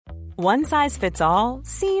One size fits all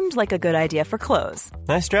seemed like a good idea for clothes.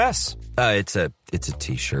 Nice dress. It's a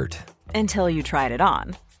t-shirt. Until you tried it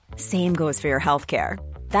on. Same goes for your healthcare.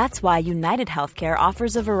 That's why United Healthcare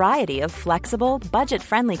offers a variety of flexible,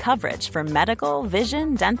 budget-friendly coverage for medical,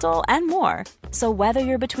 vision, dental, and more. So whether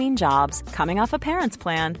you're between jobs, coming off a parent's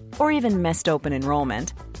plan, or even missed open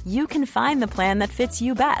enrollment, you can find the plan that fits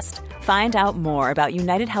you best. Find out more about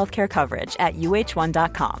United Healthcare coverage at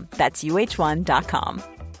uh1.com. That's uh1.com.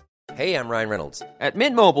 Hey, I'm Ryan Reynolds. At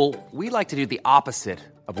Mint Mobile, we like to do the opposite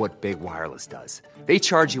of what Big Wireless does. They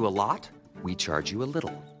charge you a lot, we charge you a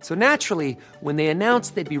little. So naturally, when they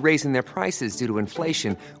announced they'd be raising their prices due to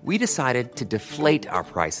inflation, we decided to deflate our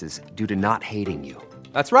prices due to not hating you.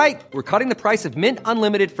 That's right. We're cutting the price of Mint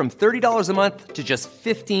Unlimited from $30 a month to just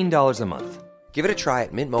 $15 a month. Give it a try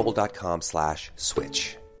at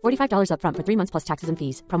mintmobile.com/switch. $45 up front for 3 months plus taxes and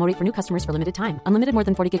fees. Promo rate for new customers for limited time. Unlimited more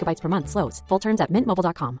than 40 gigabytes per month. Slows full terms at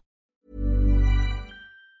mintmobile.com.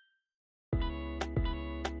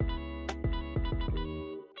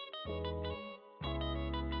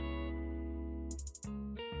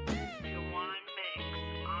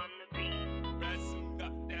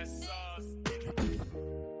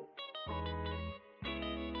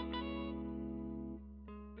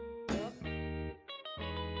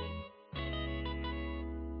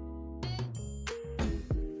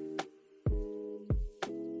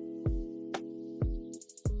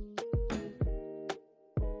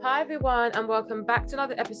 Hi everyone, and welcome back to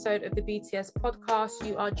another episode of the BTS podcast.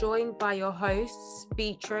 You are joined by your hosts,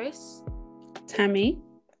 Beatrice, Tammy,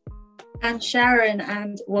 and Sharon,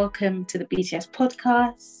 and welcome to the BTS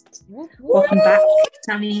podcast. Whoop, whoop. Welcome back,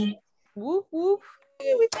 Tammy. Whoop whoop.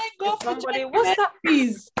 we thank God for Somebody, what's that?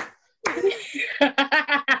 please.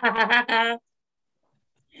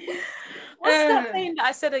 What's that thing that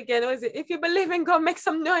I said again? Was it, if you believe in God, make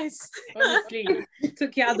some noise? Honestly,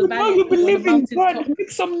 took you out the bag. You believe in God, make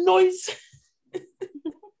some noise.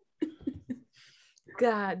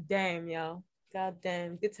 God damn, y'all. God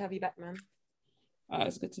damn. Good to have you back, man.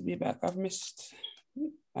 It's good to be back. I've just missed.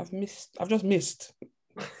 I've just missed.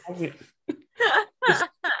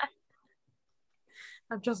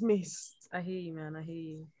 I hear you, man. I hear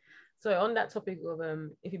you. So on that topic of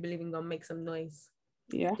if you believe in God, make some noise.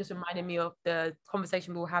 Yeah. Just reminded me of the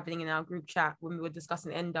conversation we were having in our group chat when we were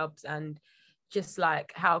discussing N-Dubs and just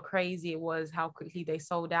like how crazy it was, how quickly they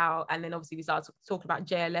sold out. And then obviously we started talking about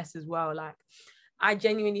JLS as well. Like, I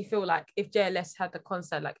genuinely feel like if JLS had the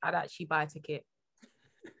concert, like I'd actually buy a ticket.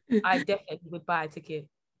 I definitely would buy a ticket.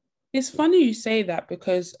 It's funny you say that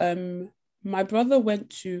because my brother went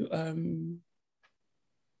to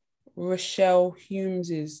Rochelle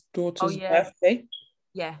Humes' daughter's birthday.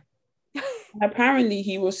 Yeah. Apparently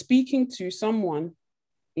he was speaking to someone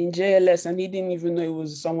in JLS and he didn't even know it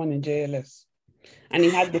was someone in JLS. And he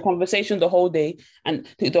had the conversation the whole day. And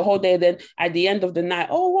the whole day, then at the end of the night,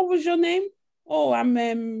 oh, what was your name? Oh, I'm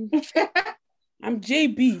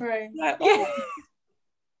JB. Right. Like,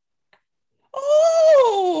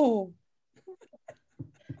 oh.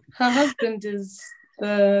 Her husband is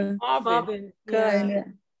the Marvin. guy. Yeah.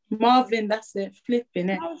 Marvin, that's it. Flipping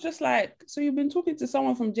it. I was just like, so you've been talking to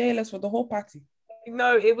someone from JLS for the whole party?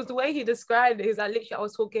 No, it was the way he described it. Is like literally I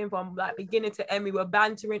was talking from like beginning to end. We were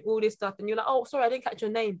bantering all this stuff, and you're like, oh, sorry, I didn't catch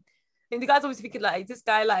your name. And the guy's always thinking like, this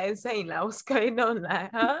guy like insane, like what's going on?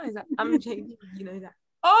 Like, huh? He's like, I'm JD, you know that.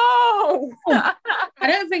 Oh, I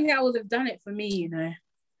don't think that would have done it for me, you know.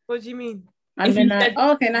 What do you mean? I've been like,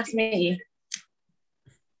 oh, okay, nice to meet you.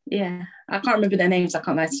 Yeah, I can't remember their names. I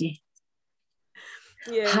can't lie to you.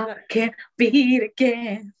 Yeah, I can't beat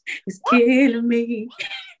again. It's killing me.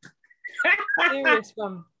 Serious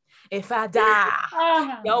one. If I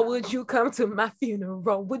die, yo, would you come to my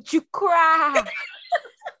funeral? Would you cry?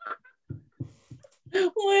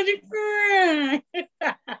 Would you cry?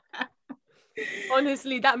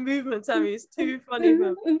 Honestly, that movement, Tammy, is too funny,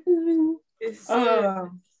 man. It's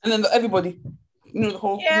and then everybody, you know, the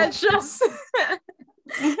whole just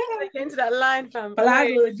like into that line, fam.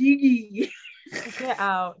 Get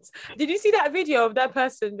out. Did you see that video of that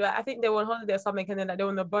person? I think they were on holiday or something, and then like, they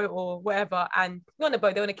were on a boat or whatever, and not on a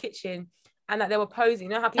boat, they were in a kitchen, and like, they were posing.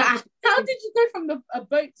 You know how people how did you go from a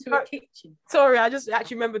boat to a kitchen? Sorry, I just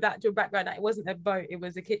actually remember that to a background. That it wasn't a boat, it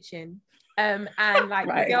was a kitchen. And like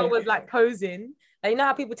the girl was like posing. Like, you know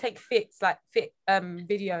how people take fit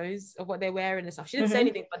videos of what they're wearing and stuff. She didn't say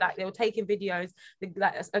anything, but like they were taking videos.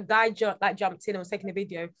 A guy jumped in and was taking a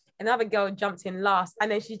video. Another girl jumped in last,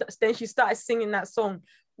 and then she started singing that song.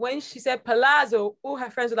 When she said Palazzo, all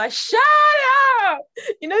her friends were like, "Shut up!"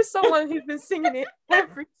 You know, someone who's been singing it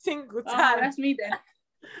every single time. Oh, that's me then.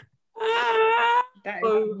 That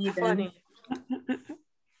is so funny.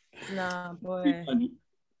 Nah, boy.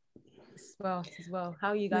 As well. How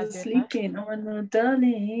are you guys doing? Sleeping. Oh no,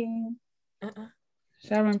 darling.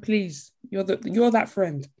 Sharon, please. You're that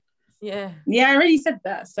friend. Yeah. Yeah, I already said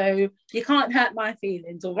that. So you can't hurt my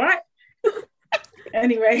feelings, all right?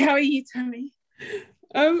 Anyway, how are you, Tammy?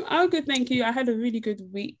 I'm good, thank you. I had a really good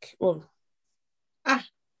week. Oh.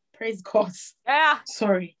 Praise God. Yeah.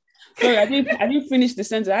 Sorry, I didn't finish the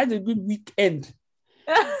sentence. I had a good weekend.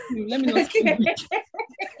 Let me not say week.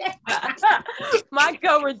 My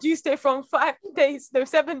girl reduced it from 7 days to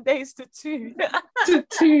 2. to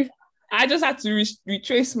 2. I just had to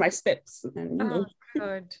retrace my steps. And,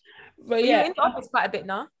 God. But yeah. You're in the office quite a bit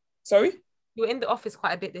now. Sorry? You were in the office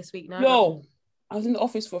quite a bit this week, no? Yo, I was in the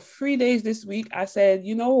office for 3 days this week. I said,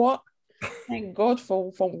 you know what? Thank God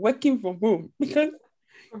for working from home. Because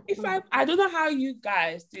I don't know how you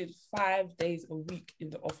guys did 5 days a week in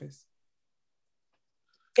the office.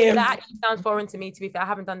 That actually sounds foreign to me, to be fair. I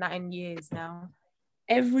haven't done that in years now.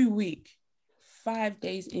 Every week, 5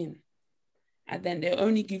 days in. And then they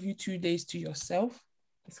only give you 2 days to yourself.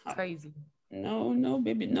 It's crazy. No,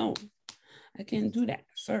 baby, no. I can't do that.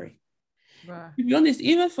 Sorry. Bruh. To be honest,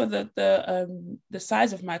 even for the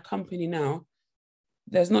size of my company now,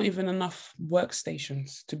 there's not even enough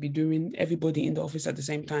workstations to be doing everybody in the office at the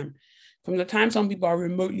same time. From the time some people are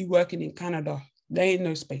remotely working in Canada, there ain't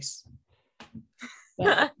no space.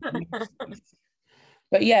 But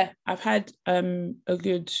yeah, I've had I've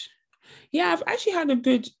actually had a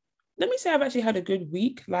good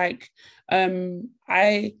week. Like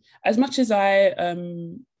I, as much as I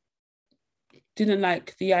didn't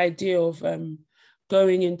like the idea of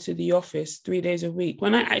going into the office 3 days a week,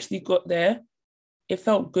 when I actually got there, it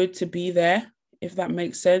felt good to be there, if that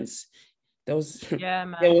makes sense. There was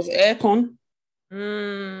aircon.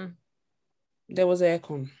 There was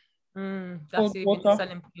aircon. That's the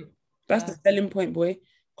selling point. That's the selling point, boy.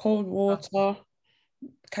 Cold water,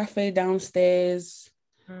 cafe downstairs.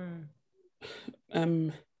 How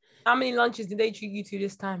many lunches did they treat you to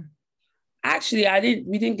this time? Actually,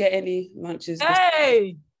 we didn't get any lunches.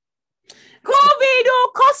 Hey! COVID, no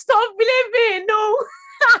cost of living, no.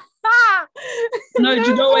 No, do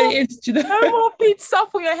you know what it is? No more pizza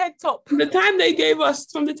for your head top. From the time they gave us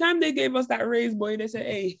that raise, boy, they said,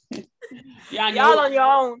 hey, y'all on your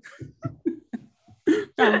own.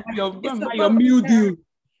 your meal deal.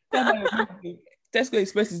 Tesco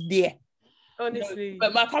Express is there. Honestly.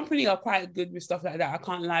 But my company are quite good with stuff like that. I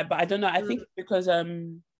can't lie. But I don't know. I think it's because I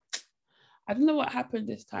don't know what happened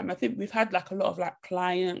this time. I think we've had like a lot of like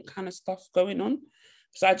client kind of stuff going on.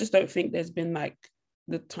 So I just don't think there's been like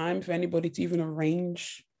the time for anybody to even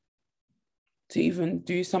arrange to even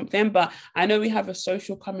do something. But I know we have a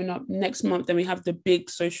social coming up next month, and we have the big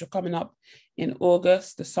social coming up in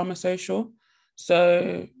August, the summer social.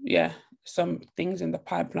 So yeah, some things in the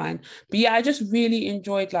pipeline. But yeah, I just really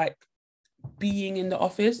enjoyed like being in the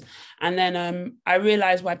office. And then I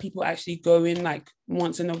realized why people actually go in like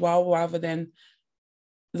once in a while rather than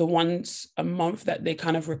the once a month that they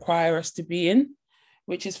kind of require us to be in,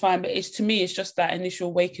 which is fine. But to me, it's just that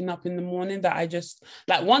initial waking up in the morning that I just,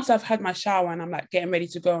 like, once I've had my shower and I'm like getting ready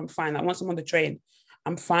to go, I'm fine. Like once I'm on the train,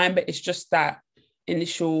 I'm fine. But it's just that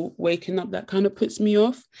initial waking up that kind of puts me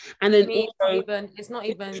off. And then it's not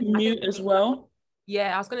even commute as well.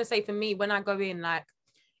 Yeah, I was gonna say, for me, when I go in, like,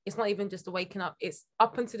 it's not even just the waking up, it's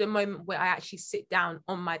up until the moment where I actually sit down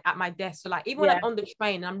at my desk. So like, even when I'm on the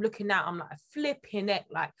train and I'm looking out, I'm like flipping it.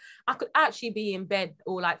 Like I could actually be in bed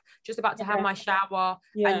or like just about to have my shower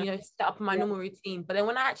and, you know, set up my normal routine. But then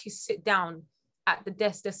when I actually sit down at the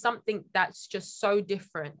desk, there's something that's just so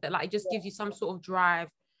different that like, it just gives you some sort of drive.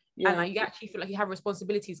 And like, you actually feel like you have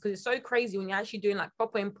responsibilities, because it's so crazy when you're actually doing like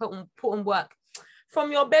proper important work from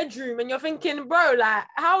your bedroom and you're thinking, bro, like,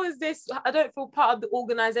 how is this? I don't feel part of the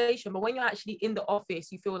organization. But when you're actually in the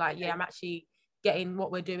office, you feel like, yeah, I'm actually getting what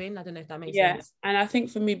we're doing. I don't know if that makes sense. And I think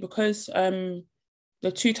for me, because the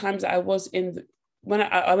 2 times that I was in when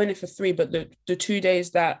I went in for 3, but the 2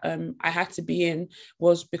 days that I had to be in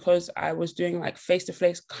was because I was doing like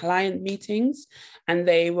face-to-face client meetings, and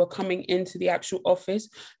they were coming into the actual office.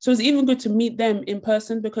 So it's even good to meet them in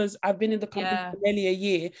person, because I've been in the company for nearly a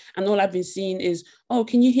year, and all I've been seeing is, oh,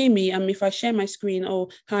 can you hear me? If I share my screen,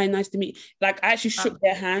 oh, hi, nice to meet. Like, I actually shook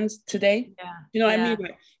their hands today. You know what I mean?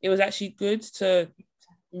 Like, it was actually good to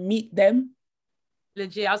meet them.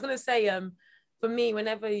 Legit. I was gonna say, for me,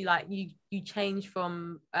 whenever you change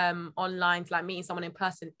from online to like meeting someone in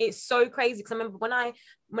person, it's so crazy. Because I remember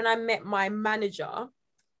when I met my manager,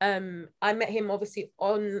 I met him obviously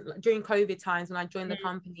during COVID times when I joined the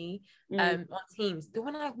company on Teams.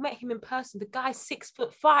 When I met him in person, the guy's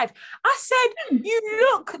 6'5". I said, "You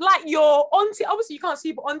look like you're on obviously you can't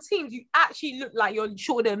see, but on Teams you actually look like you're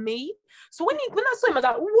shorter than me." So when I saw him, I was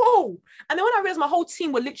like, "Whoa!" And then when I realized my whole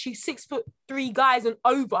team were literally 6'3" guys and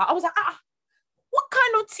over, I was like, what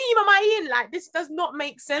kind of team am I in? Like, this does not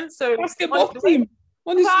make sense. So basketball team,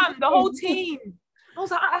 honestly, the whole team. I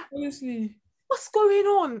was like, honestly, what's going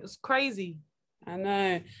on? It's crazy. I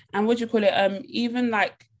know. And what do you call it? Even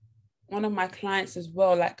like one of my clients as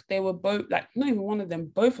well, like they were both like, not even one of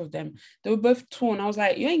them, both of them, they were both tall. And I was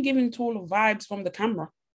like, you ain't giving taller vibes from the camera.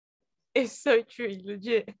 It's so true,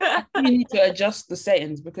 legit. You need to adjust the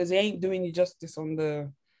settings because they ain't doing you justice on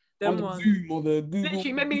the Zoom or the Google.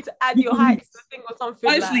 Literally, maybe need to add your height to the thing or something.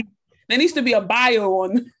 Honestly, like. There needs to be a bio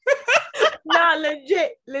on. Nah,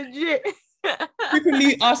 legit.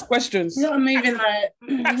 Frequently ask questions. You're moving like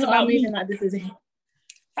this is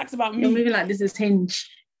Facts about me. You're moving like this is Hinge.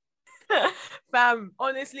 Fam,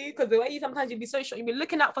 honestly, because the way you sometimes you'd be so short, you'd be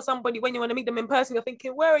looking out for somebody when you want to meet them in person. You're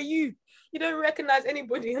thinking, where are you? You don't recognize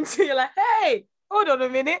anybody until you're like, hey, hold on a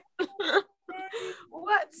minute.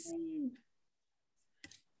 What?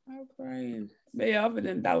 I'm crying. But yeah, other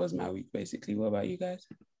than that was my week basically. What about you guys?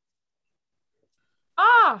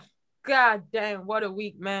 God damn, what a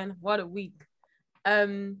week, man. What a week.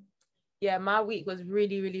 Yeah, my week was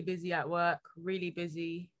really, really busy at work, really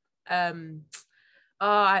busy.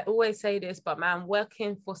 I always say this, but man,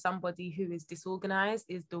 working for somebody who is disorganized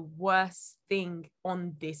is the worst thing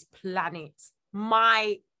on this planet.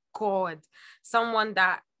 My God, someone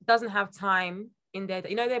that doesn't have time in their,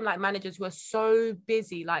 you know, them like managers who are so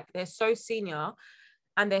busy, like they're so senior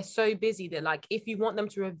and they're so busy that like, if you want them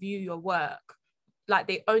to review your work, like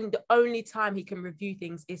the only time he can review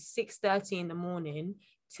things is 6:30 in the morning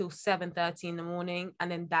till 7:30 in the morning, and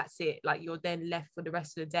then that's it. Like you're then left for the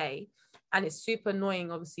rest of the day, and it's super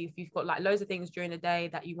annoying. Obviously, if you've got like loads of things during the day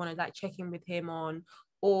that you want to like check in with him on,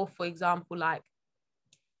 or for example, like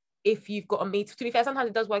if you've got a meeting, to be fair, sometimes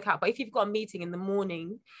it does work out, but if you've got a meeting in the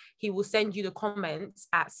morning, he will send you the comments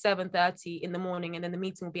at 7:30 in the morning, and then the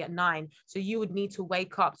meeting will be at 9. So you would need to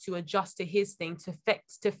wake up to adjust to his thing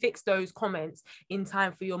to fix those comments in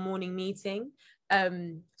time for your morning meeting.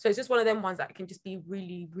 So it's just one of them ones that can just be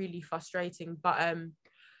really, really frustrating. But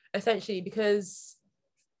essentially, because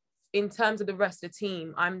in terms of the rest of the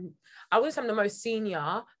team, I wouldn't say I'm the most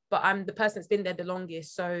senior, but I'm the person that's been there the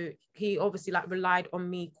longest. So he obviously like relied on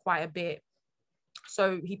me quite a bit.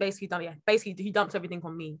 So he basically he dumped everything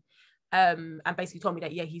on me. And basically told me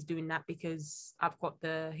that, yeah, he's doing that because I've got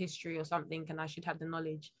the history or something and I should have the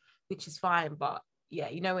knowledge, which is fine. But yeah,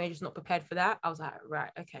 you know, when you're just not prepared for that, I was like,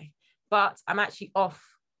 right, okay. But I'm actually off,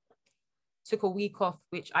 took a week off,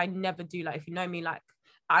 which I never do. Like, if you know me, like,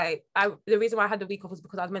 the reason why I had the week off was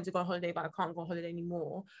because I was meant to go on holiday, but I can't go on holiday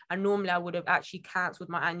anymore. And normally I would have actually cancelled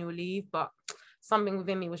my annual leave, but something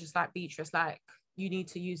within me was just like, Beatrice, like, you need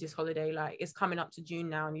to use this holiday. Like, it's coming up to June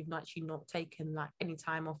now, and you've actually not taken like any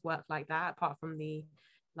time off work like that, apart from the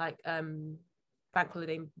like bank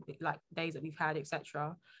holiday like days that we've had,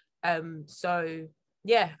 etc. So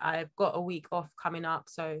yeah, I've got a week off coming up,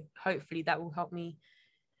 so hopefully that will help me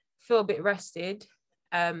feel a bit rested.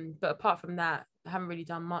 But apart from that, I haven't really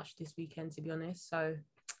done much this weekend, to be honest. So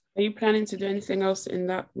are you planning to do anything else in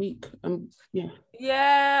that week?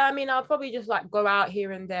 Yeah, I mean, I'll probably just like go out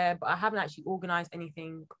here and there, but I haven't actually organized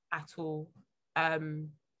anything at all. But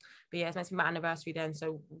yeah, it's meant to be my anniversary then,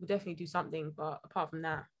 so we'll definitely do something. But apart from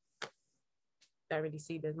that, don't really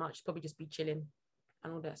see there's much. Probably just be chilling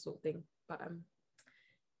and all that sort of thing. But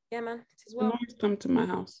yeah, man, it is well. You always come to my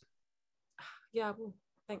house. Yeah, I will.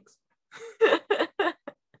 Thanks.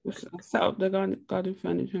 I'll set up the garden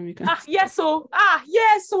furniture and we can. Yes, so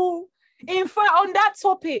in fact, on that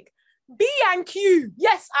topic, B&Q.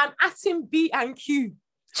 Yes, I'm asking B&Q.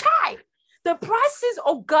 Chai, the prices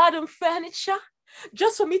of garden furniture,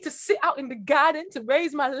 just for me to sit out in the garden to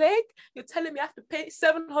raise my leg, you're telling me I have to pay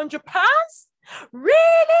 £700?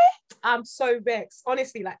 Really? I'm so vexed.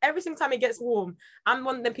 Honestly, like every single time it gets warm, I'm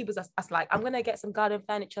one of them people that's like, I'm gonna get some garden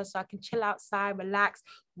furniture so I can chill outside, relax,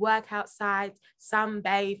 work outside,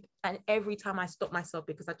 sunbathe. And every time I stop myself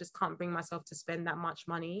because I just can't bring myself to spend that much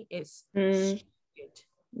money. It's stupid.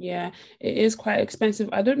 Yeah, it is quite expensive.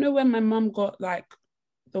 I don't know when my mum got like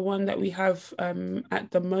the one that we have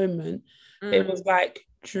at the moment. It was like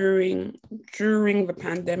during the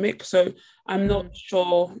pandemic, so I'm not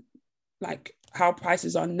sure like how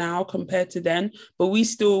prices are now compared to then, but we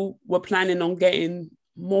still were planning on getting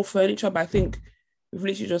more furniture, but I think we've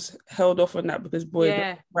literally just held off on that because boy,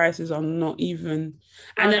 the prices are not even.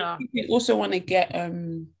 And then we also want to get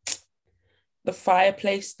the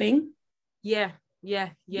fireplace thing. Yeah.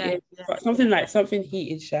 Something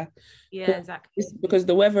heated, yeah. Yeah, exactly. Because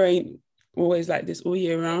the weather ain't always like this all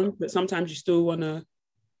year round, but sometimes you still want to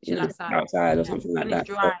outside or something like that.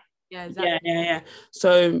 Dry. Yeah, exactly. Yeah.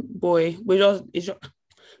 So boy, it's just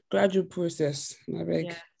gradual process, I beg.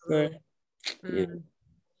 Yeah. So, yeah.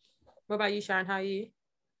 What about you, Sharon? How are you?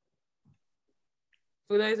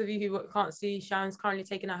 For those of you who can't see, Sharon's currently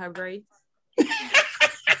taking out her braids.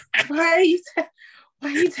 Why are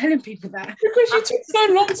you telling people that? Because you took so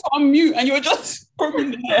long to unmute and you're just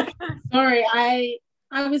combing there. Sorry, I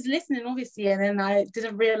was listening obviously, and then I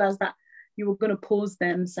didn't realize that you were going to pause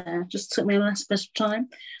then, so it just took me a special time.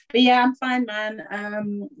 But yeah, I'm fine, man.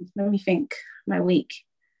 Let me think. My week.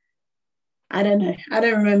 I don't know. I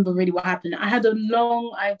don't remember really what happened. I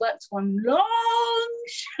worked one long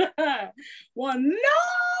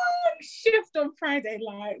shift on Friday,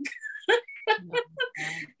 like.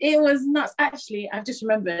 It was nuts. Actually, I've just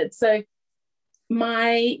remembered. So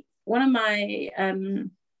one of my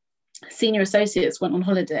senior associates went on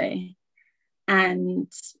holiday,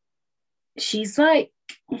 and she's like,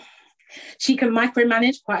 she can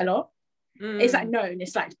micromanage quite a lot. It's like known.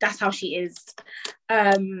 It's like that's how she is.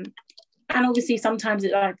 And obviously sometimes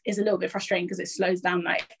it like is a little bit frustrating because it slows down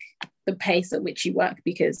like the pace at which you work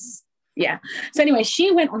because so anyway,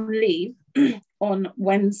 she went on leave on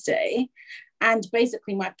Wednesday, and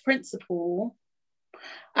basically my principal,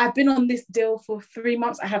 I've been on this deal for 3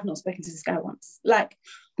 months. I have not spoken to this guy once. Like,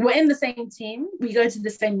 we're in the same team, we go to the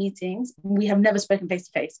same meetings, we have never spoken face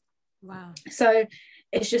to face. Wow. So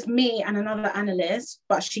it's just me and another analyst,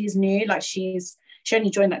 but she's new, like she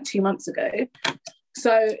only joined like 2 months ago.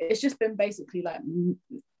 So it's just been basically like,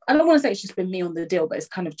 I don't want to say it's just been me on the deal, but it's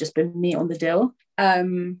kind of just been me on the deal.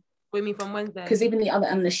 With me from Wednesday. Because even the other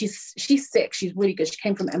analyst, she's sick. She's really good. She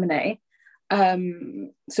came from M&A.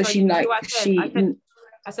 So she like,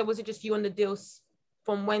 I said, was it just you on the deals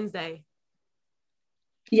from Wednesday?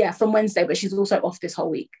 Yeah, from Wednesday, but she's also off this whole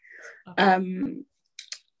week. Okay.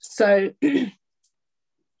 So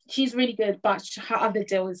she's really good, but her other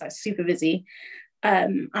deal is like super busy.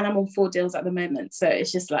 And I'm on 4 deals at the moment, so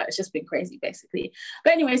it's just been crazy basically.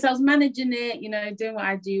 But anyway, so I was managing it, doing what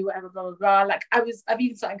I do, whatever, blah blah blah. Like I've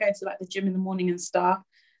even started going to like the gym in the morning and stuff.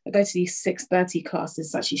 I go to these 6:30 classes.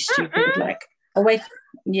 It's actually stupid. Like I wake,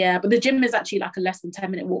 but the gym is actually like a less than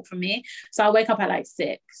 10-minute walk from me. So I wake up at like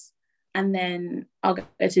 6, and then I'll go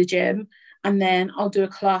to the gym, and then I'll do a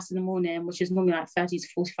class in the morning, which is normally like 30 to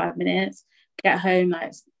 45 minutes. Get home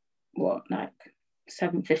like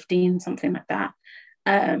 7:15, something like that.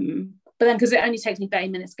 But then because it only takes me 30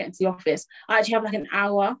 minutes to get into the office, I actually have like an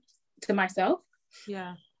hour to myself.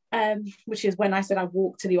 Yeah. Which is when I said I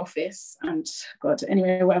walked to the office, and God,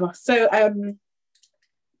 anyway, whatever. So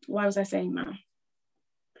why was I saying that?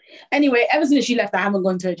 Anyway, ever since she left, I haven't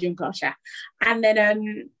gone to a gym class yet. And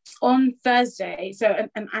then on Thursday, so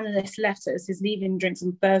an analyst left us his leaving drinks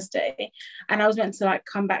on Thursday, and I was meant to like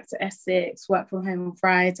come back to Essex, work from home on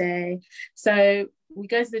Friday. So we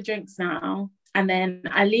go to the drinks now, and then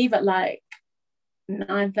I leave at like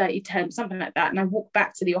 9:30, 10, something like that, and I walk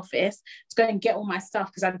back to the office to go and get all my stuff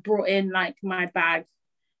because I'd brought in like my bag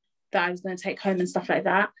that I was going to take home and stuff like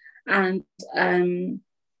that. And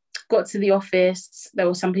got to the office, there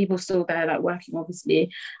were some people still there like working obviously,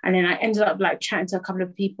 and then I ended up like chatting to a couple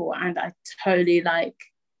of people, and I totally like,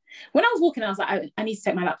 when I was walking I was like, I need to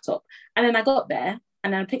take my laptop. And then I got there,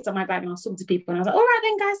 and then I picked up my bag and I was talking to people, and I was like, all right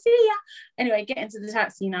then guys, see ya. Anyway, get into the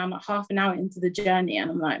taxi now. I'm like half an hour into the journey, and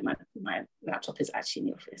I'm like, my laptop is actually in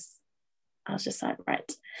the office. I was just like, right.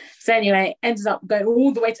 So anyway, ended up going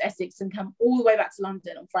all the way to Essex and come all the way back to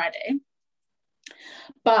London on Friday.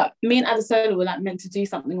 But me and Adesola were like meant to do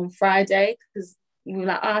something on Friday because we were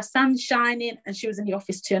like, sun's shining, and she was in the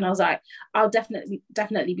office too, and I was like, I'll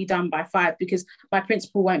definitely be done by 5 because my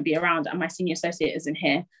principal won't be around and my senior associate isn't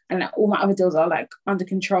here, and like, all my other deals are like under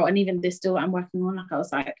control, and even this deal that I'm working on, like I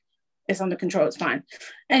was like, it's under control, it's fine.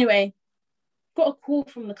 Anyway, got a call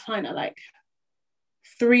from the client at like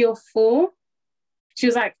 3 or 4. She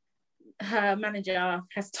was like, her manager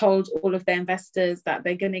has told all of their investors that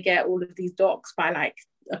they're going to get all of these docs by like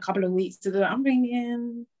a couple of weeks. I'm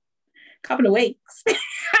thinking, couple of weeks. I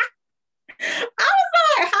was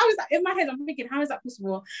like, how is that? In my head I'm thinking, how is that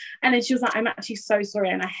possible? And then she was like, I'm actually so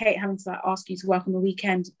sorry, and I hate having to like ask you to work on the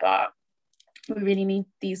weekend, but we really need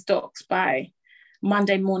these docs by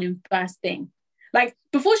Monday morning first thing. Like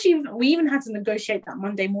before we even had to negotiate that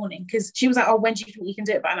Monday morning, because she was like, oh, when do you think you can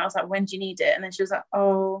do it by? And I was like, when do you need it? And then she was like,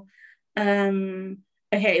 oh,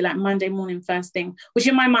 okay, like Monday morning first thing, which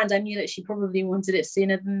in my mind, I knew that she probably wanted it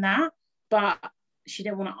sooner than that, but she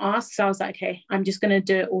didn't want to ask. So I was like, okay, I'm just going to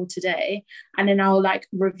do it all today. And then I'll like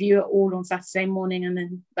review it all on Saturday morning and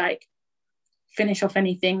then like finish off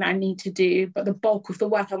anything that I need to do. But the bulk of the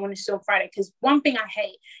work I want to do on Friday, because one thing I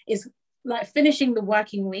hate is like finishing the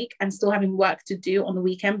working week and still having work to do on the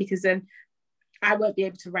weekend, because then I won't be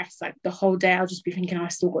able to rest like the whole day. I'll just be thinking, oh, I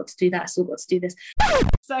still got to do that. I still got to do this.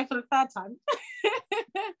 So for the third time,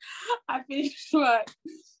 I finished work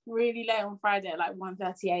really late on Friday at like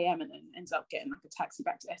 1:30 a.m. and then ended up getting like a taxi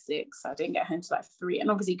back to Essex. So I didn't get home till like 3. And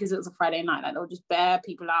obviously because it was a Friday night, like there were just bare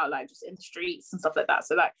people out like just in the streets and stuff like that.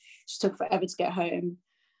 So like it just took forever to get home.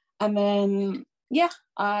 And then yeah,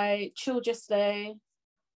 I chilled yesterday.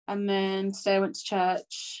 And then today I went to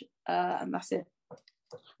church, and that's it.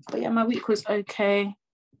 But yeah, my week was okay.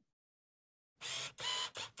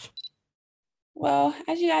 Well,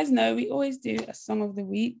 as you guys know, we always do a song of the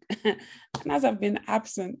week. And as I've been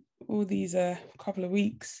absent all these couple of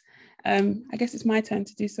weeks, I guess it's my turn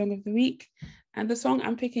to do song of the week. And the song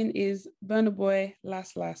I'm picking is Burna Boy,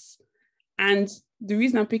 Las Las. And the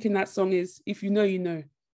reason I'm picking that song is, if you know, you know.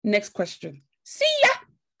 Next question. See ya!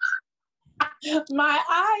 My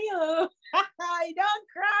eye, I don't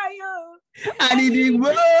cry, I need it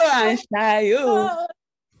more and shy,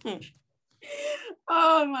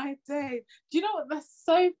 Oh my day. Do you know what? That's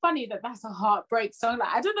so funny that that's a heartbreak song. Like,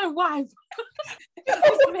 I don't know why. It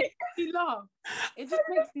just makes me laugh. It just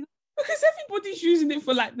makes me laugh. Because everybody's using it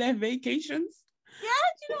for like their vacations. Yeah,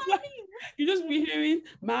 do you know what I mean? You just be hearing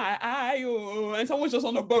my eye, and someone's just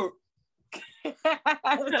on a boat.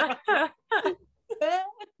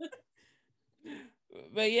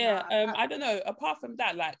 But yeah, I don't know. Apart from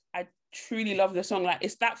that, like I truly love the song. Like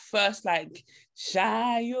it's that first like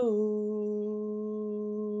Shayo,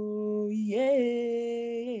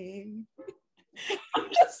 yeah. I'm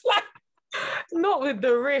just like, not with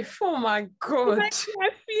the riff. Oh my god, I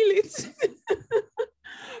feel it.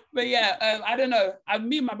 But yeah, I don't know.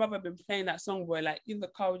 Me and my brother have been playing that song, boy. Like in the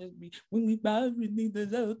car, would just be when we need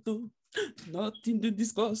the auto, nothing to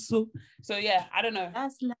discuss. So yeah, I don't know.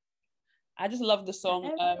 I just love the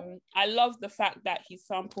song. I love the fact that he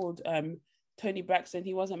sampled Tony Braxton.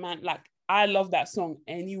 He wasn't man. Like I love that song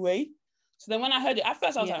anyway. So then when I heard it, at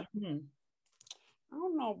first I was like, I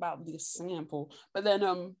don't know about this sample. But then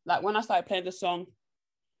like when I started playing the song,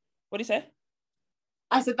 what did he say?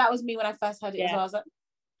 I said that was me when I first heard it as well. I was like,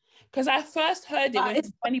 because I first heard it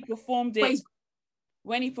when he performed it.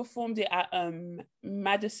 When he performed it at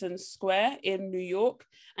Madison Square in New York.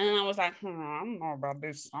 And then I was like, I don't know about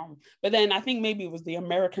this song. But then I think maybe it was the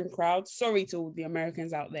American crowd. Sorry to all the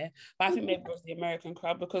Americans out there. But I think maybe it was the American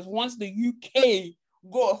crowd, because once the UK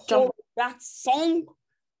got hold of that song,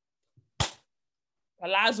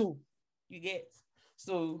 Palazzo, you get.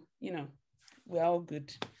 So, you know, we're all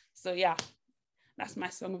good. So yeah, that's my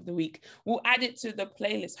song of the week. We'll add it to the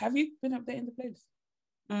playlist. Have you been updating the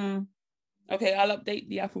playlist? Okay, I'll update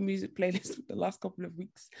the Apple Music playlist the last couple of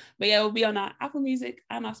weeks. But yeah, we'll be on our Apple Music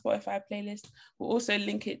and our Spotify playlist. We'll also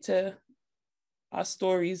link it to our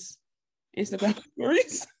stories, Instagram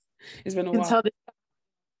stories. It's been a while. Tell the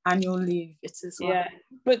annual leave it as well. Yeah,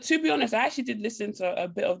 but to be honest, I actually did listen to a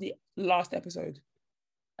bit of the last episode.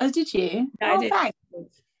 Oh, did you? Yeah, I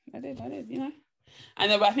did, you know.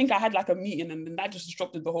 And then I think I had like a meeting, and then that just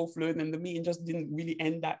disrupted the whole flow, and then the meeting just didn't really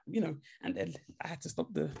end that, you know, and then I had to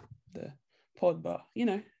stop the pod, but you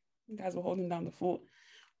know, you guys were holding down the fort.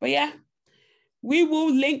 But yeah, we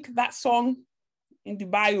will link that song in the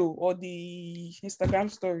bio or the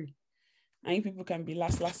Instagram story, and you people can be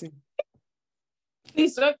last-lassing.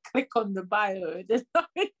 Please don't click on the bio, there's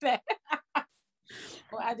nothing there.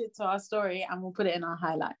 We'll add it to our story and we'll put it in our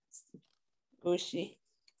highlights. Oh shit.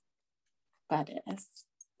 Badass.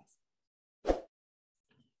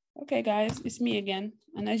 Okay guys, it's me again,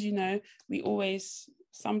 and as you know, we always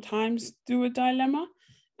sometimes do a dilemma,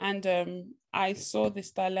 and I saw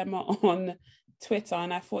this dilemma on Twitter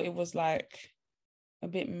and I thought it was like a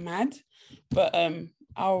bit mad, but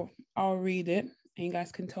I'll read it and you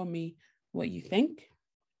guys can tell me what you think.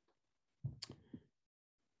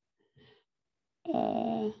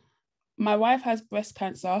 My wife has breast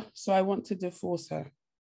cancer, so I want to divorce her.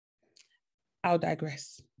 I'll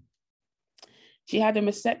digress. She had a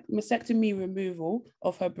mastectomy removal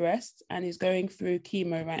of her breast and is going through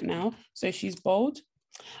chemo right now, so she's bold.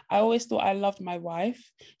 I always thought I loved my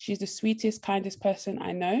wife. She's the sweetest, kindest person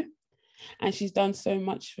I know, and she's done so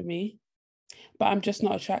much for me, but I'm just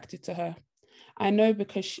not attracted to her. I know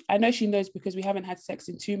she knows because we haven't had sex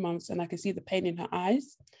in 2 months, and I can see the pain in her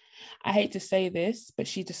eyes. I hate to say this, but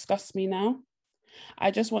she disgusts me now.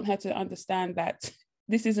 I just want her to understand that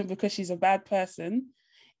this isn't because she's a bad person.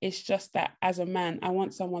 It's just that as a man, I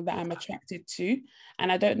want someone that I'm attracted to.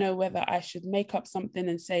 And I don't know whether I should make up something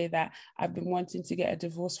and say that I've been wanting to get a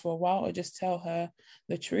divorce for a while, or just tell her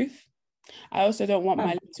the truth. I also don't want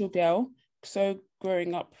my little girl, so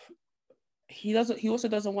growing up, he also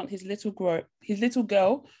doesn't want his little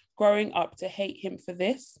girl growing up to hate him for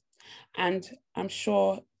this. And I'm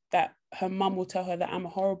sure that her mum will tell her that I'm a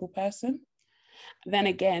horrible person. Then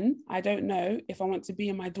again, I don't know if I want to be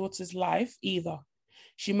in my daughter's life either.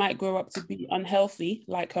 She might grow up to be unhealthy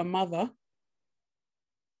like her mother.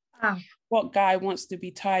 What guy wants to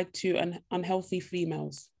be tied to unhealthy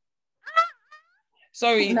females?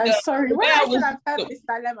 Sorry. Sorry. When I said I've heard this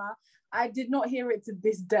dilemma, I did not hear it to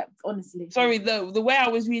this depth, honestly. Sorry, the way I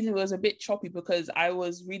was reading was a bit choppy because I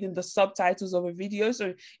was reading the subtitles of a video.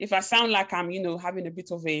 So if I sound like I'm, having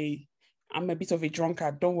I'm a bit of a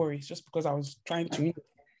drunkard, don't worry. It's just because I was trying to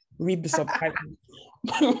read the subtitles.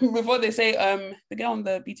 Before they say, the girl on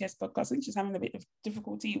the BTS podcast, I think she's having a bit of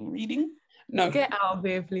difficulty reading. No. Get out of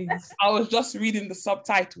here, please. I was just reading the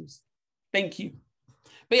subtitles. Thank you.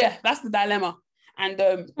 But yeah, that's the dilemma. And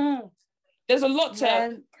there's a lot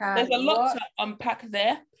to unpack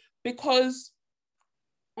there, because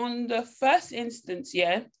on the first instance,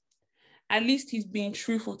 at least he's being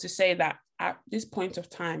truthful to say that at this point of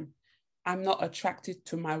time, I'm not attracted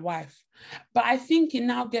to my wife. But I think it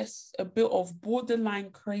now gets a bit of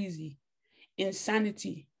borderline crazy,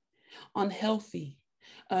 insanity, unhealthy,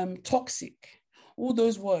 toxic, all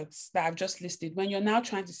those words that I've just listed, when you're now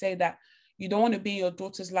trying to say that you don't want to be in your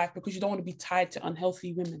daughter's life because you don't want to be tied to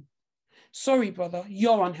unhealthy women. Sorry, brother,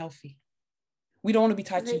 you're unhealthy. We don't want to be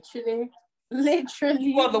tied to you. Literally.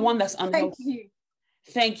 You are the one that's unhealthy.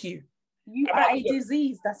 Thank you. You are a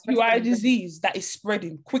disease that is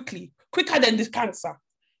spreading quickly, quicker than this cancer.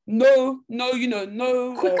 No,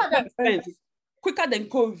 quicker than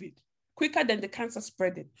COVID, quicker than the cancer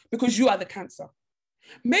spreading, because you are the cancer.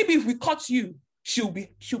 Maybe if we cut you, she'll be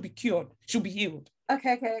cured. She'll be healed.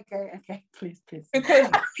 Okay. Please.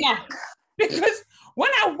 Because when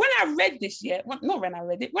I read this,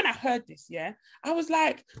 when I heard this, I was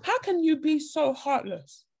like, how can you be so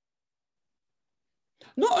heartless?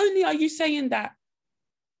 Not only are you saying that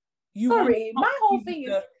my whole thing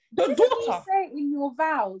is the daughter. You say in your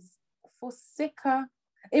vows for sicker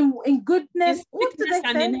in goodness, what do they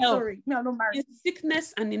say? Sorry, no, not married. In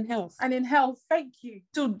sickness and in health. And in health, thank you.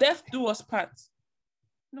 Till death do us part.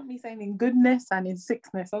 Not me saying in goodness and in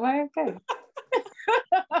sickness. Am I okay?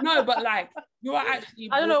 No, but like you are actually.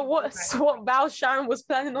 I don't know what Val Sharon was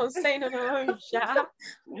planning on saying on her own.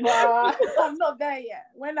 Well, I'm not there yet.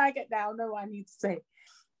 When I get there, I'll know what I need to say.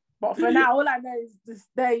 But for now, all I know is this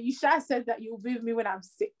day. You should have said that you'll be with me when I'm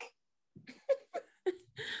sick.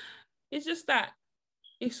 It's just that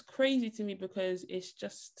it's crazy to me because it's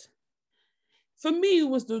just, for me, it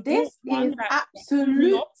was this is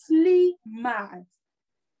absolutely mad.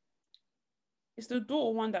 It's the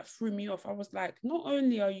daughter one that threw me off. I was like, not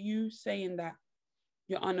only are you saying that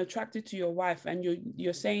you're unattracted to your wife and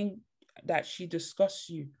you're saying that she disgusts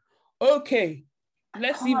you. Okay,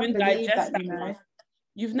 let's even digest that.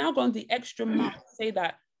 You've now gone the extra mile to say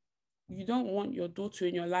that you don't want your daughter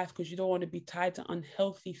in your life because you don't want to be tied to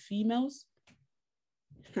unhealthy females.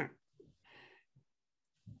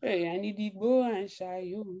 Hey, I need to go and shy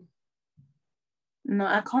you. No,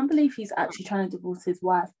 I can't believe he's actually trying to divorce his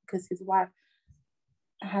wife because his wife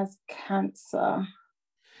has cancer.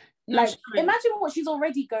 Like, imagine what she's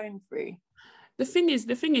already going through. The thing is,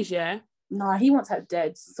 No, he wants her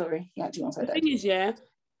dead. Sorry, he actually wants her dead. The thing is,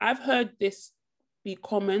 I've heard this be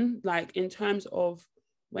common, like in terms of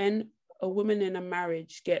when a woman in a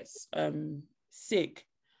marriage gets sick,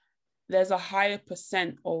 there's a higher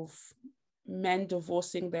percent of men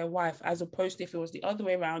divorcing their wife as opposed to if it was the other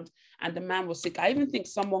way around and the man was sick. I even think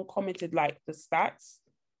someone commented like the stats.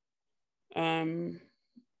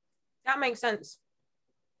 That makes sense.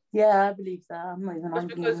 Yeah, I believe that. I'm not even just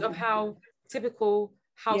because of how typical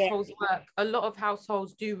households work. A lot of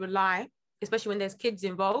households do rely, especially when there's kids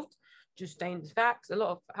involved, just stating the facts, a lot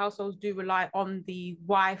of households do rely on the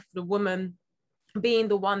wife, the woman, being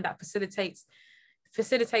the one that facilitates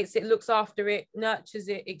it, looks after it, nurtures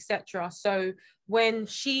it, etc. So when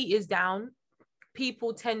she is down,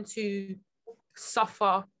 people tend to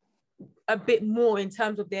suffer a bit more in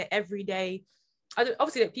terms of their everyday.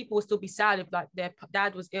 Obviously, that people will still be sad if like their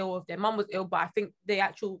dad was ill, if their mum was ill, but I think the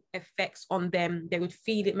actual effects on them, they would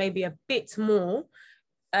feel it maybe a bit more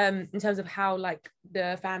in terms of how like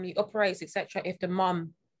the family operates, etc. If the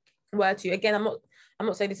mum were to, again, I'm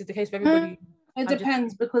not saying this is the case for everybody. It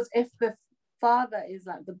depends, because if the father is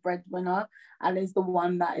like the breadwinner and is the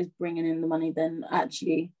one that is bringing in the money, then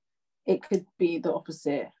actually it could be the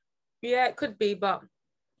opposite. Yeah, it could be, but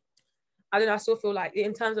I don't know. I still feel like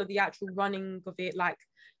in terms of the actual running of it, like,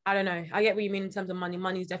 I don't know. I get what you mean in terms of money.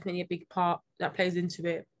 Money is definitely a big part that plays into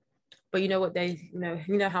it. But you know what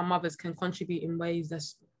you know how mothers can contribute in ways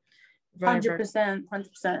that's very, 100%,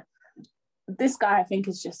 100%. This guy, I think,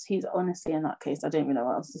 is just, he's honestly in that case. I don't even know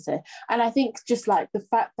what else to say. And I think just like the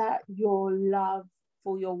fact that your love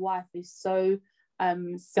for your wife is so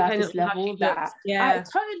surface level, that I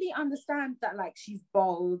totally understand that, like, she's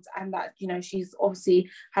bold and that, you know, she's obviously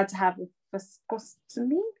had to have a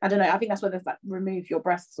vasectomy. I don't know. I think that's where there's like remove your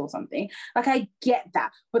breasts or something. Like, I get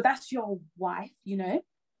that, but that's your wife, you know?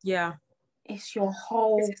 Yeah. It's your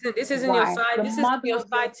whole. This isn't your side. This isn't your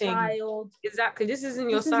side thing. Child. Exactly. This isn't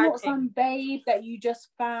your side. This is not some babe that you just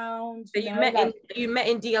found. That you met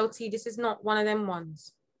in DLT. This is not one of them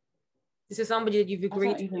ones. This is somebody that you've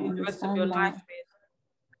agreed to do the rest of your life with.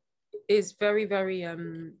 It's very, very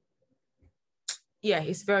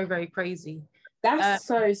it's very, very crazy. That's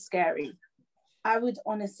so scary. I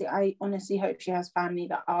honestly hope she has family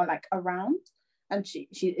that are like around, and she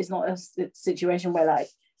is not a situation where like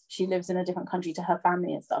she lives in a different country to her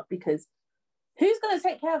family and stuff, because who's going to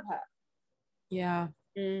take care of her? Yeah.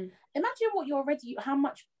 Imagine how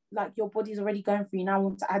much like your body's already going through. You now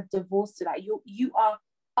want to add divorce to that. You are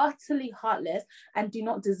utterly heartless and do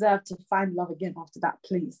not deserve to find love again after that,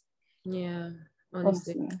 please. Yeah,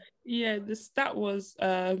 honestly. Yeah, the stat was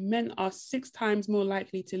men are 6 times more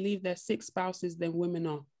likely to leave their sick spouses than women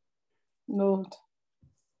are. Lord.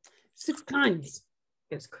 6 times.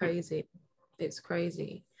 It's crazy. It's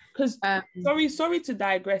crazy. Because sorry to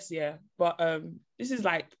digress here, but this is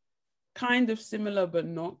like kind of similar but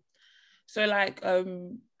not. So like I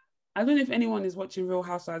don't know if anyone is watching Real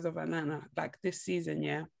Housewives of Atlanta like this season,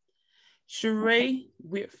 yeah. Sheree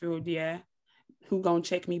Whitfield, yeah, who gonna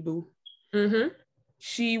check me, boo. Mm-hmm.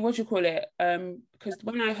 She, because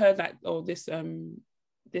when I heard like,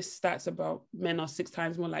 this stats about men are 6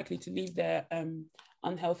 times more likely to leave their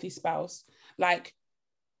unhealthy spouse, like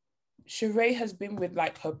Sheree has been with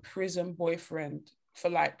like her prison boyfriend for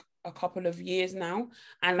like a couple of years now,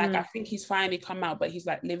 and like I think he's finally come out, but he's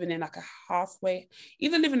like living in like a halfway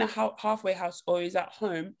house, or is at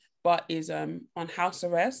home but is on house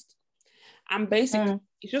arrest. And basically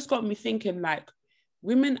it just got me thinking, like,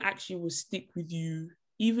 women actually will stick with you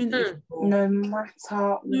even if no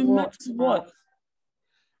matter what.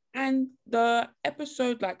 And the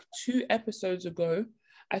episode, like 2 episodes ago,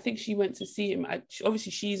 I think she went to see him.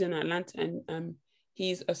 Obviously, she's in Atlanta, and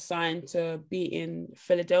he's assigned to be in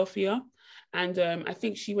Philadelphia. And I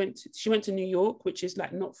think she went to New York, which is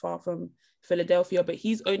like not far from Philadelphia, but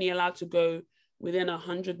he's only allowed to go within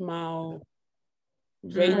 100-mile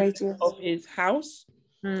radius of his house.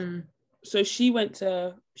 So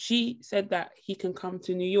she said that he can come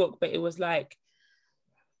to New York, but it was like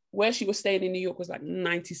where she was staying in New York was like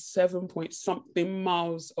 97 point something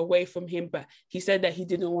miles away from him, but he said that he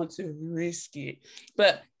didn't want to risk it.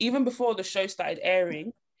 But even before the show started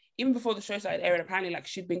airing, apparently like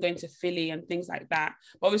she'd been going to Philly and things like that.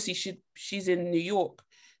 But obviously she's in New York.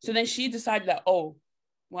 So then she decided that,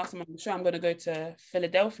 whilst I'm on the show, I'm going to go to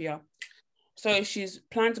Philadelphia. So she's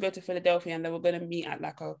planned to go to Philadelphia, and they were going to meet at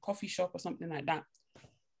like a coffee shop or something like that.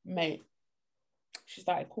 Mate, she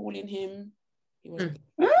started calling him. He was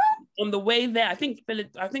on the way there. I think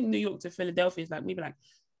New York to Philadelphia is like maybe like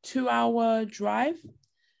 2-hour drive.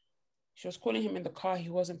 She was calling him in the car. He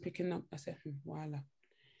wasn't picking up. I said, voila.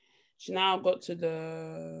 She now got to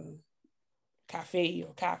the cafe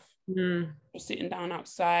or caf. She was sitting down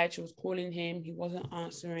outside. She was calling him. He wasn't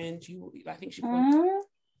answering. I think she called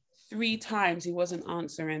 3 times. He wasn't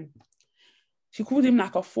answering. She called him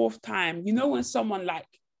like a 4th time. You know when someone like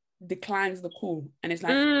declines the call and it's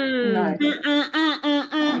like no.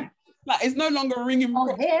 Like it's no longer ringing.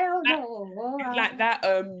 Hell no. Like that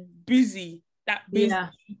busy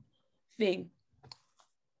thing.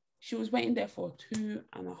 She was waiting there for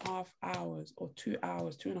 2.5 hours or 2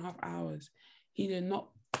 hours, 2.5 hours. He did not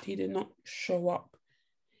show up.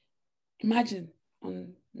 Imagine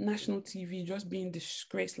on national TV just being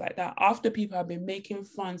disgraced like that after people have been making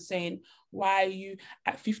fun, saying, why are you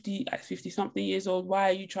at 50 something years old,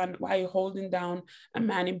 why are you holding down a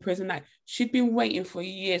man in prison? Like, she'd been waiting for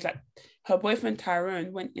years. Like, her boyfriend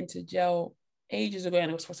Tyrone went into jail ages ago,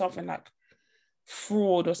 and it was for something like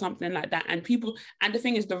fraud or something like that. And the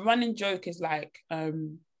thing is, the running joke is like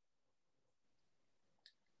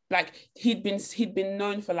he'd been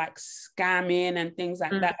known for like scamming and things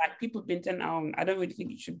like that. Like, people have been saying, I don't really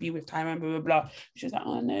think you should be with Tyrone, blah, blah, blah. She was like,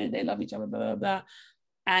 oh no, they love each other, blah, blah, blah.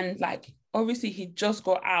 And like, obviously he'd just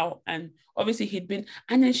got out, and obviously he'd been,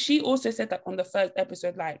 and then she also said that on the first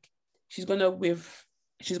episode, like she's gonna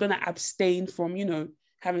abstain from, you know,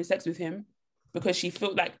 having sex with him, because she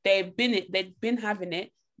felt like they'd been having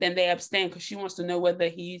it, then they abstain because she wants to know whether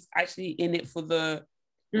he's actually in it for the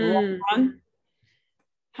long run.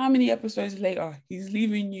 How many episodes later, he's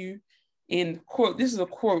leaving you in quote, this is a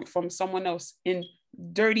quote from someone else, in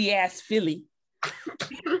dirty ass Philly.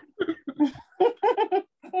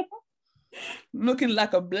 Looking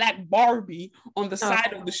like a black Barbie on the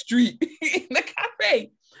side of the street in the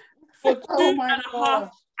cafe for 2.5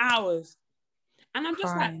 hours. And I'm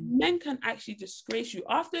just like, men can actually disgrace you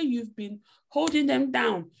after you've been holding them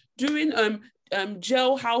down, doing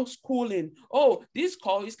jailhouse calling. Oh, this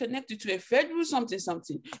call is connected to a federal something.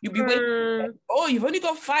 You'll be waiting. Oh, you've only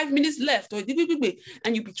got 5 minutes left, and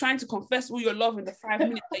you'll be trying to confess all your love in the 5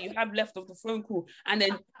 minutes that you have left of the phone call. And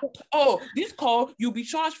then, oh, this call, you'll be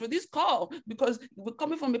charged for this call because we're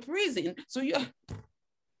coming from a prison. So you're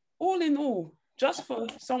all in all, just for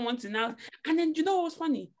someone to now. And then, you know what's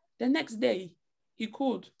funny? The next day, he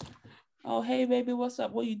called. Oh, hey, baby, what's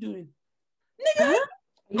up? What are you doing? Nigga,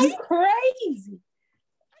 are you crazy?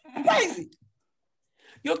 Crazy.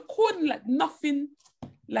 You're calling like nothing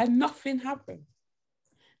happened.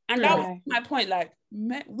 And that was my point. Like,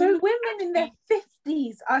 women in their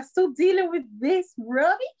 50s are still dealing with this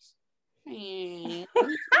rubbish.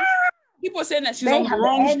 People are saying that she's on the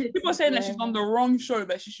wrong. People are saying that she's on the wrong show,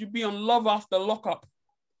 that she should be on Love After Lockup.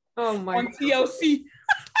 Oh my on TLC.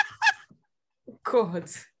 God.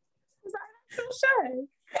 Is that an actual show?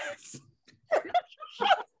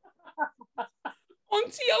 On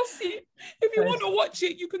TLC. If you want to watch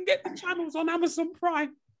it, you can get the channels on Amazon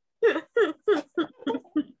Prime.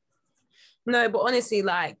 No, but honestly,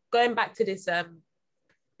 like, going back to this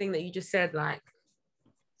thing that you just said, like,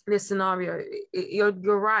 this scenario,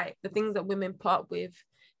 you're right. The things that women put up with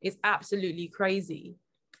is absolutely crazy.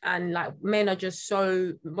 And like, men are just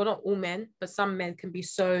so, well, not all men, but some men can be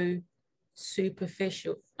so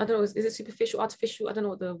superficial. I don't know, is it superficial, artificial? I don't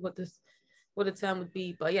know what the term would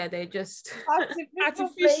be, but yeah, they're just artificial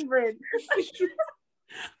flavoring.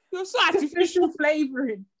 You're so artificial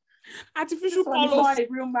flavoring. Artificial colors.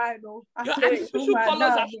 Real man, no. Your artificial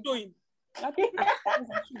colors are showing.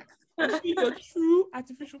 Your true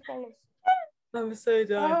artificial colors. I'm so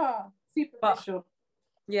done. Superficial.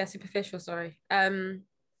 Superficial. Sorry.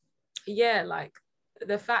 Yeah, like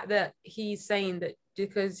the fact that he's saying that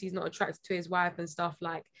because he's not attracted to his wife and stuff,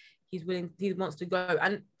 like he wants to go.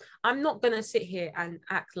 And I'm not gonna sit here and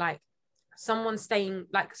act like someone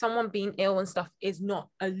being ill and stuff is not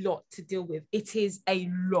a lot to deal with. It is a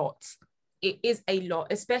lot. It is a lot,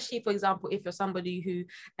 especially, for example, if you're somebody who,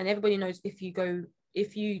 and everybody knows, if you do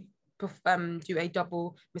a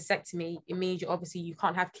double mastectomy, it means obviously you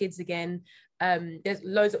can't have kids again. There's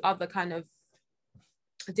loads of other kind of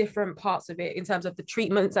different parts of it in terms of the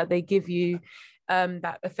treatments that they give you,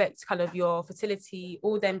 that affects kind of your fertility,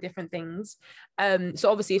 all them different things. So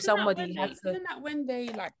obviously, if somebody has to, isn't that when they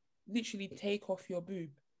like literally take off your boob?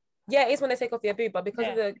 Yeah, it's when they take off your boob, but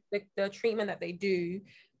because of the treatment that they do,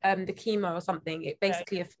 the chemo or something, it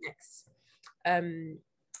basically affects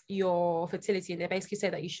your fertility, and they basically say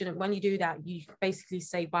that you shouldn't, when you do that, you basically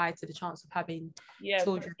say bye to the chance of having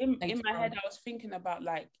children. In my head, I was thinking about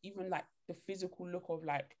like even like the physical look of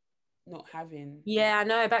like not having. Yeah, I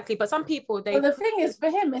know, exactly. But some people, but the thing is, for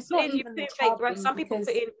him, it's not even fake, right? Some people put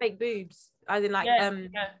in fake boobs, as in like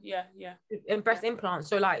and breast implants.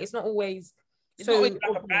 So like, it's not always it's not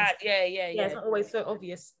always so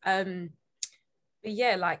obvious. But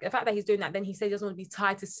yeah, like the fact that he's doing that, then he says he doesn't want to be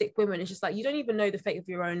tied to sick women. It's just like, you don't even know the fate of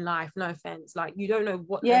your own life. No offense, like you don't know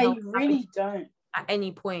what. Yeah, you really don't at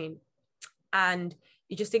any point. And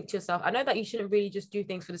you just think to yourself, I know that you shouldn't really just do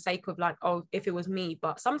things for the sake of like, oh, if it was me,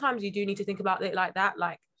 but sometimes you do need to think about it like that.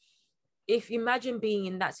 Like, if you imagine being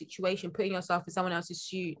in that situation, putting yourself in someone else's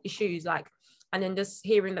shoes, like, and then just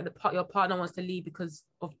hearing that your partner wants to leave because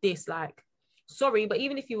of this, like, sorry, but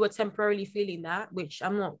even if you were temporarily feeling that, which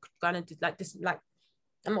I'm not gonna do, like this, like,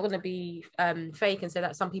 I'm not going to be fake and say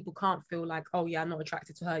that some people can't feel like, oh yeah, I'm not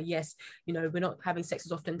attracted to her. Yes, you know, we're not having sex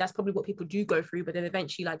as often. That's probably what people do go through, but then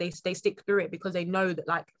eventually like they stick through it because they know that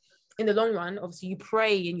like in the long run, obviously you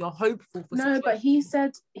pray and you're hopeful for. No, but he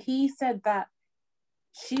said that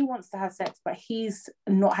she wants to have sex, but he's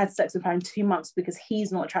not had sex with her in 2 months because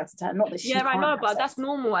he's not attracted to her. Not that she I know, but that's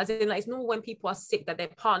normal. As in, like, it's normal when people are sick that their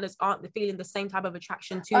partners aren't feeling the same type of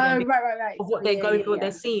attraction to them right. of what they're going through, what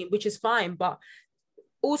they're seeing, which is fine. But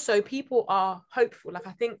also, people are hopeful. Like,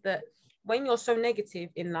 I think that when you're so negative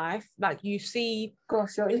in life, like you see,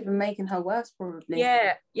 gosh, you're even making her worse probably.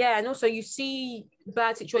 Yeah, and also you see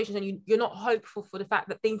bad situations and you're not hopeful for the fact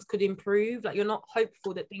that things could improve. Like you're not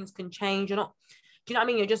hopeful that things can change. You're not, do you know what I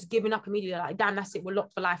mean? You're just giving up immediately. Like, damn, that's it. We're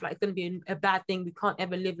locked for life. Like it's gonna be a bad thing. We can't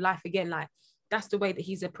ever live life again. Like that's the way that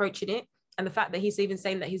he's approaching it. And the fact that he's even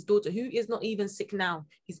saying that his daughter, who is not even sick now,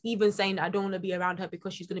 he's even saying that I don't want to be around her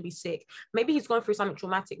because she's going to be sick. Maybe he's going through something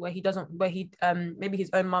traumatic maybe his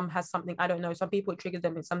own mum has something. I don't know. Some people, it triggers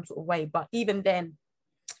them in some sort of way. But even then,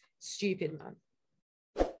 stupid, man.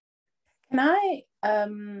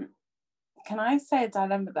 Can I say a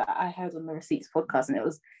dilemma that I heard on the Receipts podcast? And it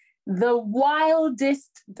was the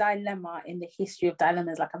wildest dilemma in the history of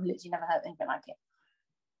dilemmas. Like I've literally never heard anything like it.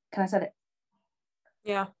 Can I say it?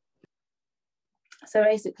 Yeah. So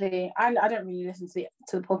basically, I don't really listen to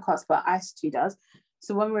the podcast, but Ice2 does.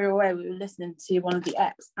 So when we were away, we were listening to one of the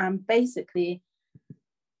eps, and basically,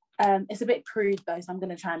 it's a bit crude though, so I'm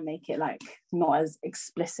going to try and make it like not as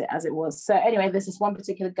explicit as it was. So anyway, there's this one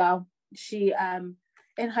particular girl. She,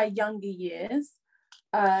 in her younger years,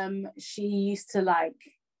 she used to like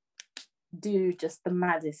do just the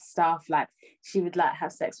maddest stuff. Like she would like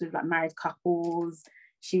have sex with like married couples.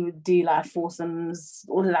 She would do like foursomes,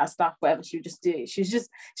 all of that stuff, whatever she would just do. She was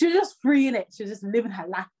just free in it. She was just living her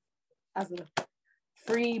life as a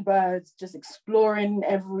free bird, just exploring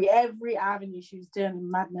every avenue she was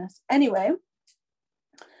doing madness. Anyway,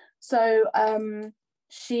 so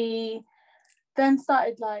she then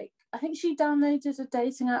started like, I think she downloaded a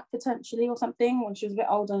dating app potentially or something when she was a bit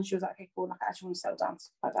older, and she was like, okay, cool, like I actually want to settle down,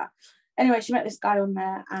 stuff like that. Anyway, she met this guy on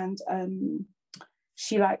there, and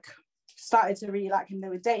she like started to really like him. They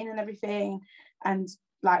were dating and everything, and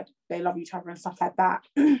like they love each other and stuff like that.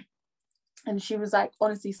 And she was like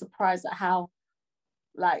honestly surprised at how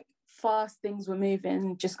like fast things were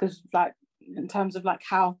moving, just because like in terms of like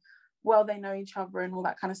how well they know each other and all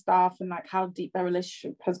that kind of stuff, and like how deep their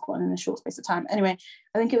relationship has gotten in a short space of time. Anyway,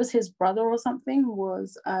 I think it was his brother or something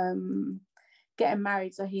was getting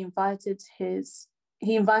married, so he invited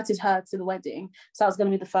her to the wedding. So that was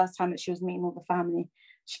going to be the first time that she was meeting all the family.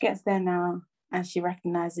 She gets there now and she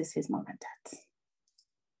recognizes his mom and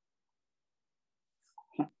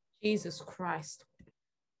dad. Jesus Christ.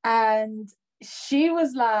 And she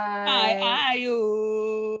was like, Hi,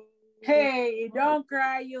 you. Hey, don't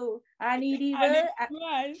cry, you. I need even.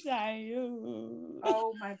 You.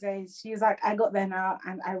 Oh my days. She was like, I got there now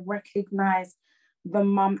and I recognize the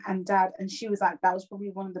mum and dad. And she was like, that was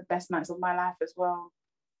probably one of the best nights of my life as well.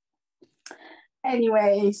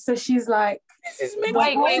 Anyway, so she's like, wait.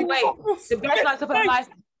 The best nights of her life.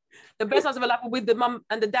 The best nights of her life were with the mum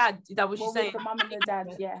and the dad. Is that what she's saying? With the mum and the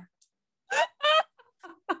dad, yeah.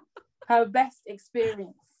 Her best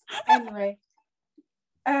experience. Anyway.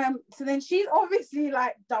 So then she's obviously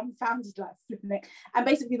like dumbfounded, like flipping it. And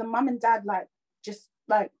basically the mum and dad like just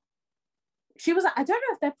like, she was like, I don't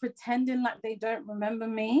know if they're pretending like they don't remember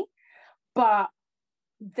me, but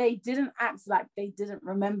they didn't act like they didn't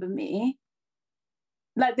remember me.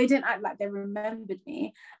 Like they didn't act like they remembered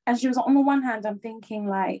me. And she was like, on the one hand, I'm thinking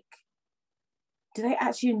like, do they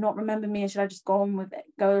actually not remember me, and should I just go along with it?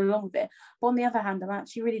 But on the other hand, I'm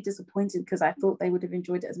actually really disappointed because I thought they would have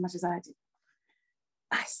enjoyed it as much as I did.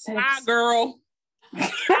 I said, girl.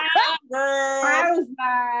 I was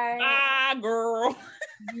like, girl.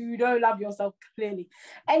 You don't love yourself, clearly.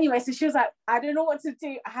 Anyway, so she was like, I don't know what to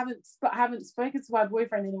do. I haven't spoken to my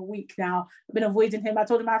boyfriend in a week now. I've been avoiding him. I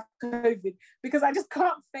told him I have COVID because I just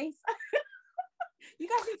can't face. You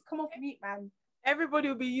guys need to come off mute, man. Everybody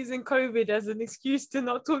will be using COVID as an excuse to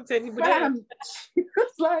not talk to anybody. She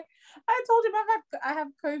was like, I told him I have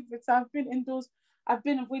COVID, so I've been indoors. I've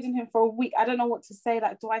been avoiding him for a week. I don't know what to say.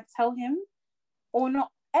 Like, do I tell him or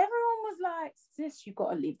not? Everyone was like, sis, you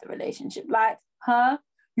got to leave the relationship. Like, huh?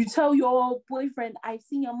 You tell your boyfriend, I've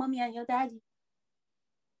seen your mommy and your daddy.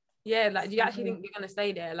 Yeah, like, do you actually think you're going to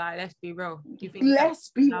stay there? Like, let's be real. Do you think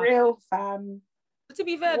let's be real, fam. But to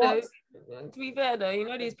be fair, though, you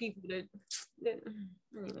know these people that...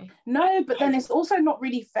 Anyway. No, but then it's also not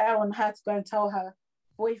really fair on her to go and tell her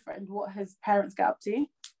boyfriend what his parents get up to,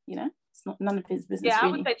 you know? It's not none of his business. Yeah, really.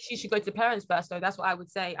 I would say she should go to parents first, though. That's what I would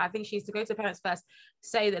say. I think she needs to go to parents first.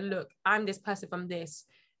 Say that, look, I'm this person from this.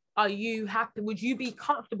 Are you happy? Would you be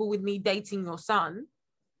comfortable with me dating your son?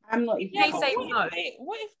 I'm not even. They say no.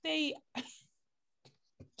 What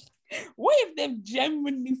if they've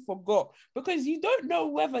genuinely forgot? Because you don't know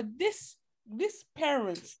whether this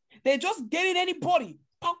parents, they're just getting anybody.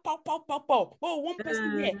 Pow, pow, pow, pow, pow. Oh, one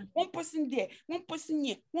person here, one person there, one person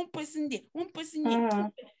here, one person there, one person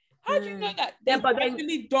here. How do you know that? They Yeah, but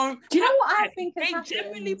genuinely don't. Do you know what I think? They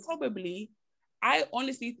genuinely probably I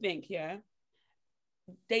honestly think,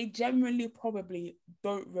 they generally probably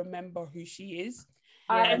don't remember who she is.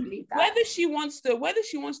 I believe that. Whether she wants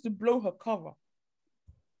to blow her cover.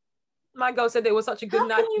 My girl said it was such a good How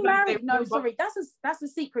night. can you marry? No, sorry, that's a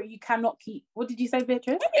secret you cannot keep. What did you say,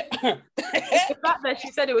 Beatrice? It's the fact that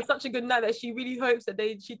she said it was such a good night that she really hopes that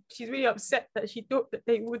she's really upset that she thought that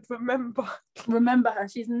they would remember her.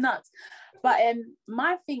 She's nuts. But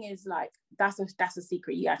my thing is like that's a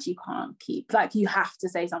secret you actually can't keep. Like you have to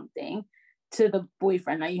say something to the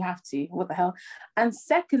boyfriend. Like you have to. What the hell? And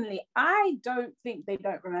secondly, I don't think they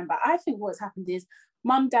don't remember. I think what's happened is,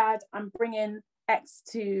 mum, dad, I'm bringing X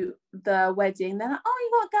to the wedding. They're like, oh,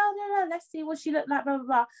 you got a girl, no, let's see what she looked like, blah, blah,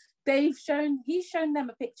 blah. He's shown them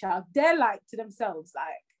a picture. They're like to themselves, like,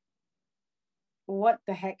 what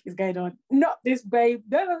the heck is going on? Not this babe,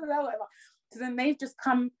 no, whatever. So then they've just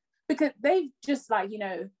come, because they've just like,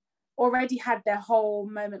 already had their whole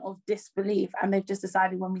moment of disbelief, and they've just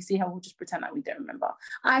decided when we see her, we'll just pretend like we don't remember.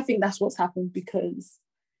 I think that's what's happened, because,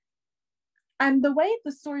 and the way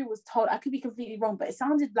the story was told, I could be completely wrong, but it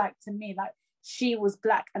sounded like to me like she was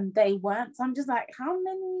black and they weren't. So I'm just like, how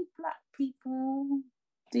many black people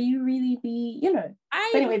do you really be,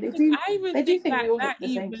 I even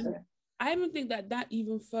think that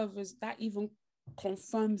even furthers, that even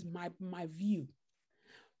confirms my view.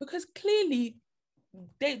 Because clearly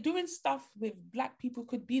they're doing stuff with black people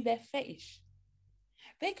could be their fetish.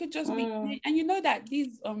 They could just be, and that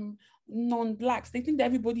these non-blacks, they think that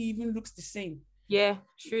everybody even looks the same. Yeah,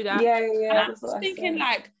 true that. Yeah. And I'm just thinking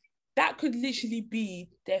like, that could literally be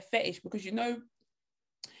their fetish, because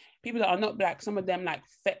people that are not black, some of them like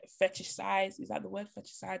fetishize. Is that the word,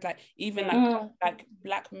 fetishize? Like even like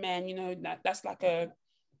black men, that's like a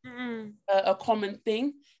common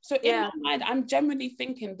thing. So in my mind, I'm generally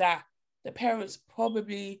thinking that the parents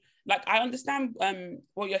probably, like, I understand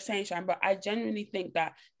what you're saying, Shan, but I genuinely think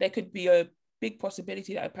that there could be a big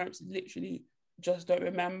possibility that the parents literally just don't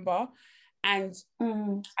remember. And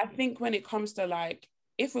I think when it comes to like,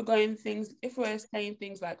 if we're saying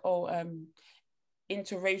things like,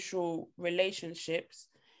 interracial relationships,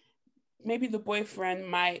 maybe the boyfriend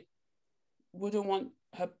wouldn't want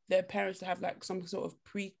their parents to have like some sort of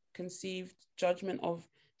preconceived judgment of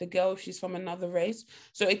the girl if she's from another race.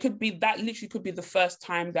 So it could be that literally could be the first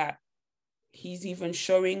time that he's even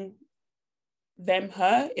showing them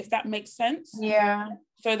her, if that makes sense. Yeah.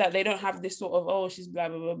 So that they don't have this sort of, she's blah,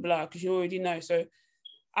 blah, blah, blah, because you already know. So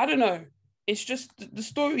I don't know. It's just the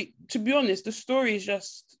story, to be honest, the story is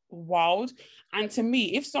just wild. And to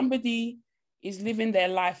me, if somebody is living their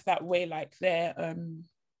life that way, like they're,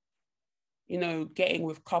 getting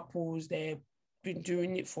with couples, they've been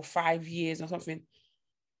doing it for 5 years or something,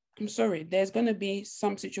 I'm sorry, there's going to be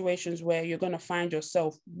some situations where you're going to find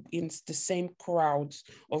yourself in the same crowds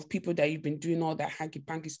of people that you've been doing all that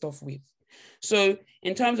hanky-panky stuff with. So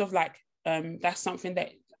in terms of like, that's something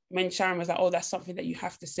that, when Sharon was like, that's something that you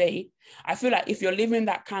have to say, I feel like if you're living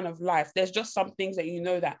that kind of life, there's just some things that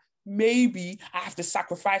that maybe I have to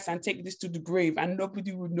sacrifice and take this to the grave, and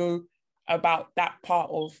nobody would know about that part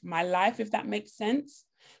of my life, if that makes sense.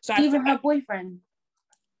 So even her boyfriend.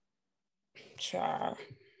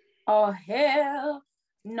 Oh hell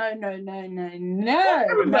no.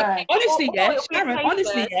 Honestly,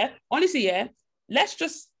 Sharon, let's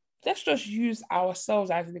just use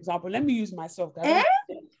ourselves as an example. Let me use myself.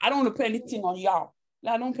 I don't want to put anything on y'all.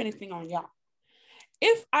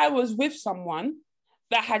 If I was with someone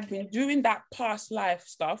that had been doing that past life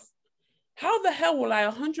stuff, how the hell will I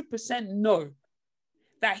 100% know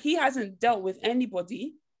that he hasn't dealt with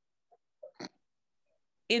anybody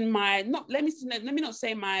in my, let me not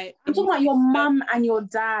say my, I'm talking about your mum and your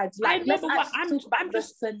dad. Like, I know, but I'm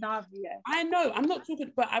just scenario. I know, I'm not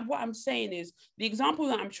talking, but what I'm saying is, the example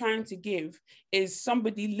that I'm trying to give is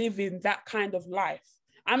somebody living that kind of life.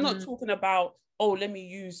 I'm not talking about, let me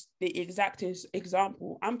use the exact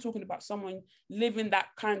example. I'm talking about someone living that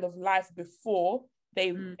kind of life before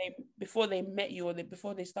they met you, or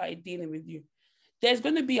before they started dealing with you. There's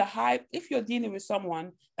going to be a high, if you're dealing with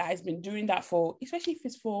someone that has been doing that for, especially if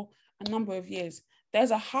it's for a number of years,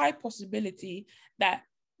 there's a high possibility that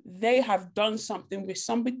they have done something with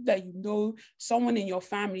somebody that someone in your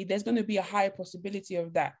family. There's going to be a high possibility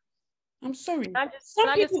of that. I'm sorry.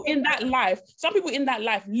 Some people in that life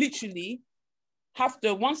literally have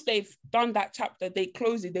to, once they've done that chapter, they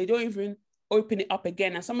close it. They don't even open it up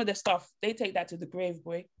again. And some of the stuff, they take that to the grave,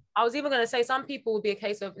 boy. I was even going to say, some people would be a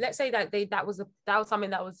case of, let's say that that was something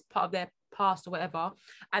that was part of their past or whatever,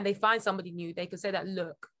 and they find somebody new. They could say that,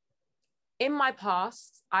 look, in my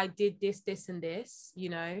past, I did this, and this,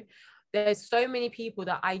 There's so many people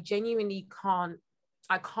that I genuinely can't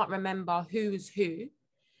I can't remember who's who,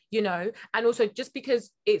 you know. And also just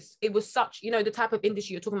because it was such, you know, the type of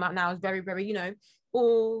industry you're talking about now is very, very, you know,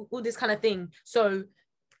 all this kind of thing. So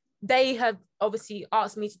they have obviously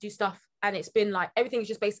asked me to do stuff, and it's been like everything is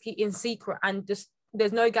just basically in secret, and just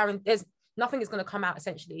there's no guarantee, there's nothing is going to come out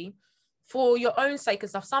essentially for your own sake and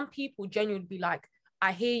stuff. Some people genuinely be like,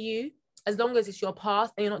 I hear you, as long as it's your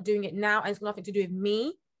path and you're not doing it now and it's got nothing to do with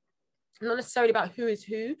me, not necessarily about who is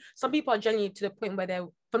who. Some people are genuinely to the point where they're,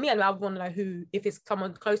 for me, I would want to know who, if it's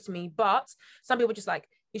someone close to me, but some people just like,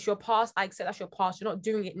 it's your past, I accept that's your past, you're not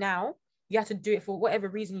doing it now, you have to do it for whatever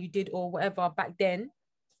reason you did or whatever back then.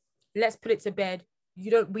 Let's put it to bed.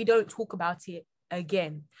 We don't talk about it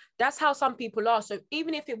again. That's how some people are. So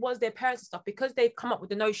even if it was their parents and stuff, because they've come up with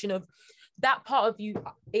the notion of that part of you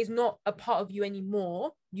is not a part of you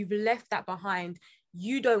anymore, you've left that behind,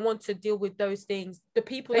 you don't want to deal with those things. The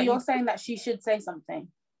people that you're saying that she should say something.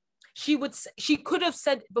 She could have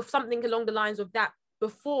said something along the lines of that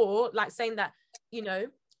before, like saying that, you know,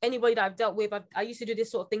 anybody that I've dealt with, I used to do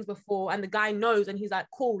this sort of things before, and the guy knows, and he's like,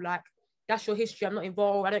 cool, like, that's your history, I'm not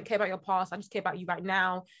involved, I don't care about your past, I just care about you right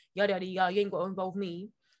now, yada yada yada, you ain't got to involve me.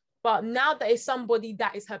 But now that it's somebody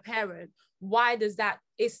that is her parent, why does that,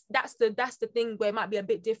 that's the thing where it might be a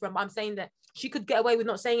bit different. But I'm saying that she could get away with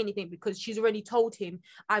not saying anything because she's already told him,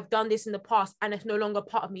 I've done this in the past and it's no longer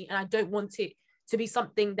part of me, and I don't want it to be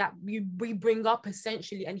something that we bring up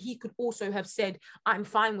essentially. And he could also have said, I'm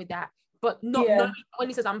fine with that, but not when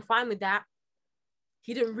he says I'm fine with that,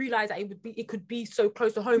 he didn't realize that it could be so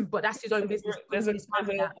close to home, but that's his own business.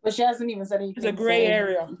 But she hasn't even said anything. There's a grey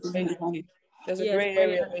area. There's a grey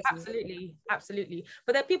area. Absolutely.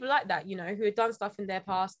 But there are people like that, you know, who have done stuff in their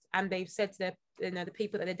past and they've said to their, you know, the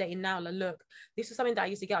people that they're dating now, like, look, this is something that I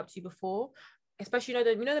used to get up to before. Especially,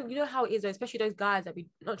 you know how it is, especially those guys that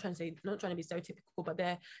not trying to be stereotypical, but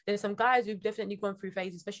there's some guys who've definitely gone through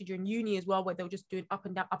phases, especially during uni as well, where they'll just do up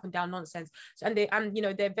and down nonsense. So, and you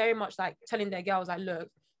know, they're very much like telling their girls, like, look,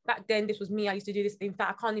 back then this was me, I used to do this. In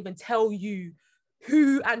fact, I can't even tell you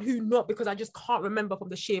who and who not, because I just can't remember from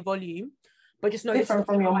the sheer volume. But just know different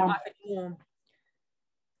from your mum.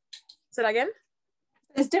 Say that again.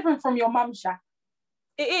 It's different from your mum, Sha.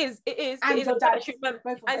 It is. And your dad.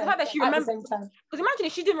 And the fact that she remembers. Because imagine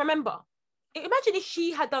if she didn't remember. Imagine if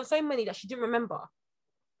she had done so many that she didn't remember.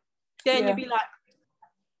 Then you'd be like,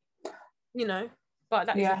 you know. But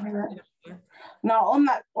that is. Now, on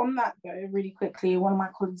that though, really quickly, one of my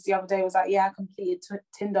colleagues the other day was like, "Yeah, I completed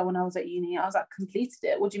Tinder when I was at uni." I was like, "Completed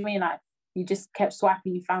it? What do you mean? Like, you just kept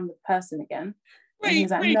swiping, you found the person again?" And he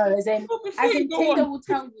was like, "No, as in Tinder will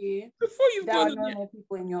tell you before you there are no more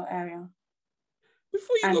people in your area."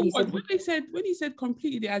 Before you go on, when he said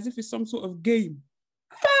completed it as if it's some sort of game.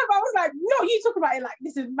 Fam, I was like, no, you talk about it like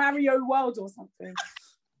this is Mario World or something.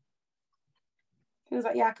 He was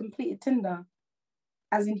like, yeah, I completed Tinder.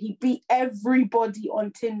 As in he beat everybody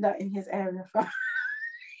on Tinder in his area.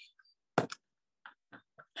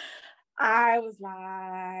 I was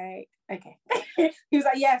like, okay. He was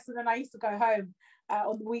like, yes, and then I used to go home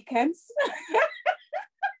on the weekends.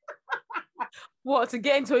 What, to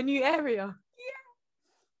get into a new area?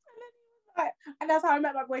 And that's how I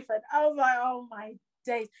met my boyfriend. I was like, oh my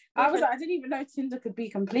days. I was like, I didn't even know Tinder could be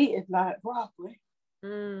completed. Like, wow, boy.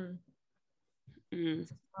 Oh,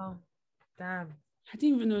 damn. I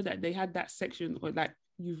didn't even know that they had that section, or like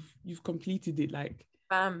you've completed it. Like,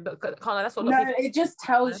 but that's what. No, it just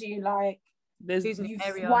tells you like you've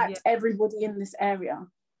swiped everybody in this area.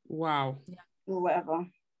 Wow. Or whatever.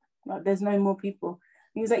 Like, there's no more people.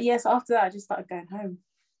 And he was like, yes. After that, I just started going home.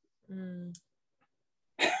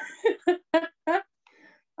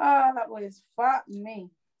 Oh, that was fuck me.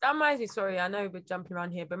 That reminds me, sorry, I know we're jumping around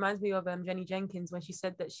here, but reminds me of Jenny Jenkins when she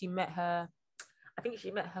said that she met her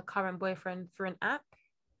current boyfriend through an app.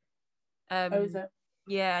 Is it?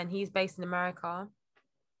 Yeah, and he's based in America.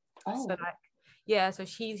 Oh. So like, yeah, so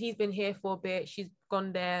he's been here for a bit. She's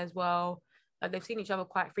gone there as well. Like, they've seen each other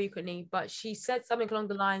quite frequently, but she said something along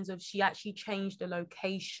the lines of she actually changed the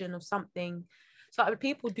location of something. So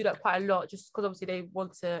people do that quite a lot, just because obviously they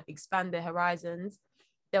want to expand their horizons.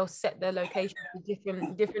 They'll set their location to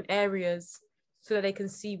different areas so that they can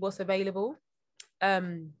see what's available.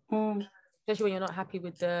 Especially when you're not happy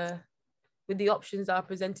with the options that are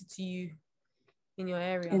presented to you in your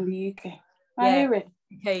area. In the UK. I hear it.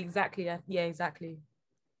 Okay, exactly. Yeah, exactly.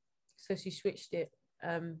 So she switched it.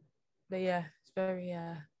 But yeah, it's very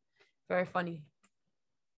very funny.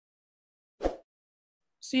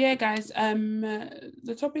 So yeah, guys,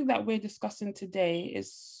 the topic that we're discussing today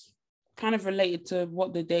is kind of related to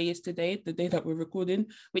what the day is today, the day that we're recording,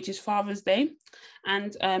 which is Father's Day.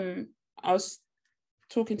 And I was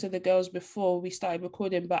talking to the girls before we started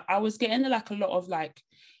recording, but I was getting like a lot of like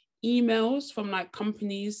emails from like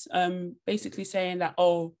companies basically saying that,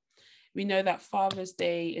 oh, we know that Father's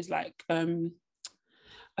Day is like a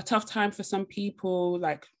tough time for some people,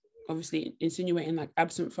 like obviously insinuating like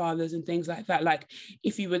absent fathers and things like that. Like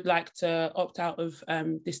if you would like to opt out of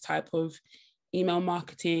this type of email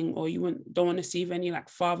marketing, or you don't want to receive any like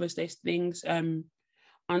Father's Day things,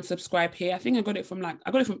 unsubscribe here. I think I got it from like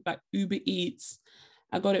Uber Eats.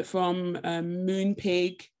 I got it from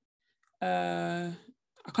Moonpig. I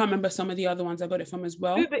can't remember some of the other ones I got it from as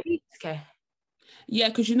well. Uber Eats, okay. Yeah,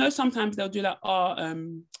 because you know sometimes they'll do like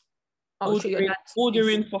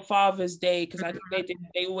ordering for Father's Day, because I think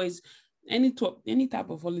they always any type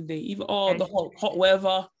of holiday, even the hot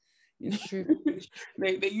weather, you know,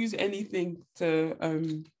 they use anything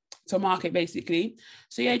to market basically.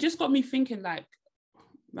 So yeah, it just got me thinking like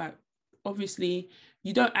obviously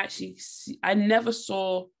you don't actually see, I never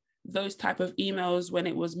saw those type of emails when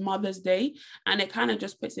it was Mother's Day, and it kind of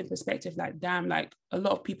just puts in perspective like, damn, like a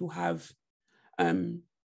lot of people have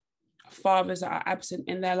fathers that are absent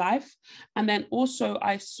in their life. And then also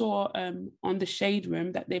I saw on the Shade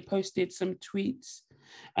Room that they posted some tweets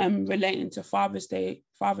relating to Father's Day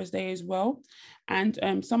as well.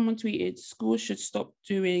 And someone tweeted, schools should stop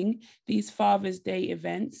doing these Father's Day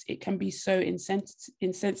events. It can be so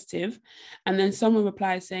insensitive. And then someone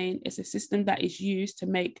replied saying, it's a system that is used to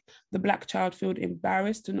make the Black child feel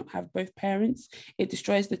embarrassed to not have both parents. It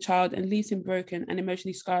destroys the child and leaves him broken and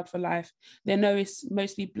emotionally scarred for life. They know it's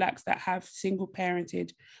mostly Blacks that have single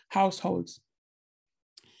parented households.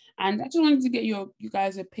 And I just wanted to get you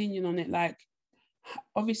guys' opinion on it. Like,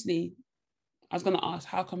 obviously, I was going to ask,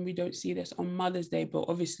 how come we don't see this on Mother's Day? But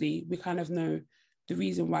obviously, we kind of know the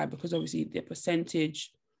reason why, because obviously the percentage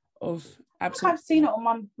of absent. I've seen it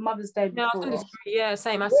on Mother's Day before. No, yeah,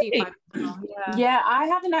 same. I see it. Yeah, I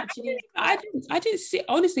haven't actually. I didn't see.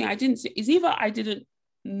 Honestly, I didn't see. It's either I didn't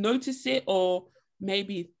notice it, or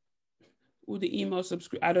maybe all the email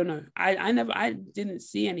subscribe. I don't know. I didn't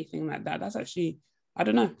see anything like that. That's actually, I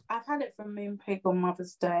don't know. I've had it from Moonpig on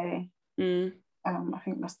Mother's Day. I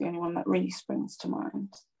think that's the only one that really springs to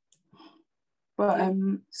mind. But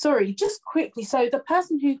sorry, just quickly. So the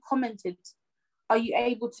person who commented, are you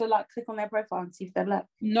able to like click on their profile and see if they're left?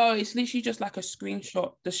 No, it's literally just like a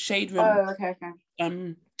screenshot. The Shade Room. Oh, okay.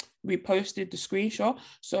 Reposted the screenshot.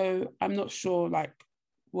 So I'm not sure like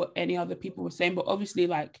what any other people were saying, but obviously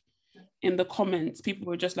like in the comments, people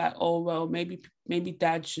were just like, oh well, maybe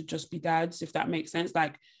dads should just be dads, if that makes sense.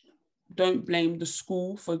 Like, don't blame the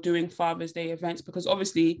school for doing Father's Day events, because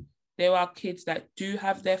obviously there are kids that do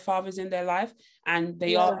have their fathers in their life and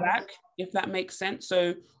they are Black, if that makes sense.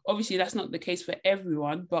 So obviously that's not the case for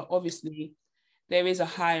everyone, but obviously there is a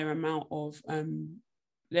higher amount of what's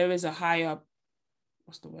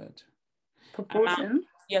the word? Proportion.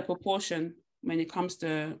 Proportion when it comes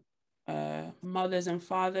to mothers and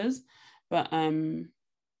fathers. But I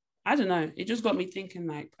don't know. It just got me thinking,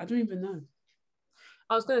 like, I don't even know.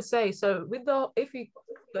 I was going to say, so if we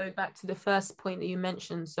go back to the first point that you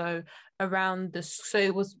mentioned, so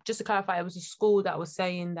it was, just to clarify, it was a school that was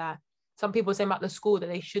saying that some people were saying about the school that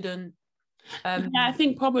they shouldn't. Yeah, I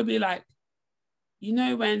think probably like, you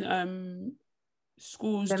know, when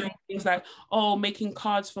schools do things like, oh, making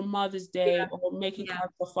cards for Mother's Day or making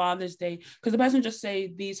cards for Father's Day, because the person just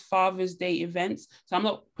say these Father's Day events. So I'm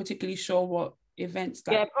not particularly sure what events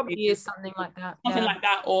that. Yeah, it probably is something like that. Something like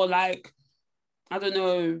that, or like, I don't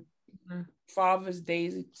know, Father's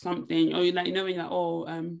Day something, or like, you know, when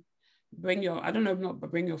you're like,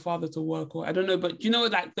 bring your father to work, or I don't know, but you know,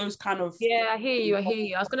 like those kind of. Yeah, I hear you.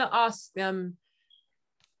 I was gonna ask,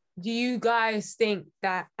 do you guys think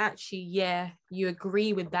that actually, you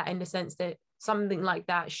agree with that in the sense that something like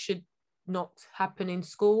that should not happen in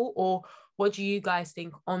school, or what do you guys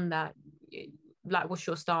think on that? Like, what's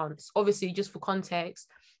your stance? Obviously, just for context,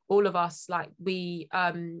 all of us, like, we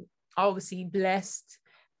are obviously blessed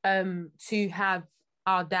to have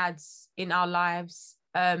our dads in our lives.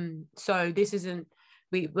 So this isn't,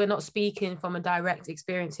 we're not speaking from a direct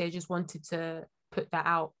experience here, just wanted to put that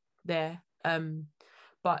out there.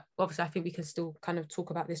 But obviously I think we can still kind of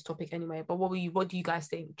talk about this topic anyway. But what do you guys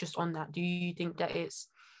think just on that? Do you think that it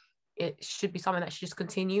should be something that should just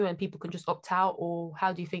continue and people can just opt out, or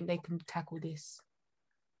how do you think they can tackle this?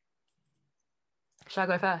 Should I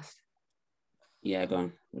go first? Yeah, go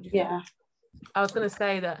on. What do you think? I was going to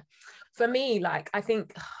say that for me, like, I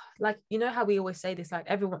think, like, you know how we always say this, like,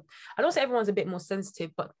 everyone, I don't say everyone's a bit more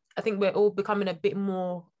sensitive, but I think we're all becoming a bit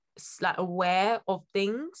more like aware of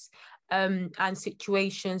things and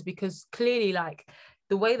situations, because clearly, like,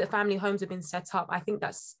 the way that family homes have been set up, I think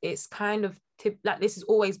it's kind of like this has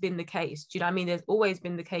always been the case. Do you know what I mean? There's always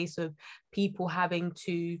been the case of people having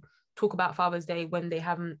to talk about Father's Day when they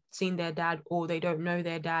haven't seen their dad, or they don't know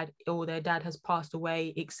their dad, or their dad has passed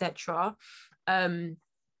away, etc.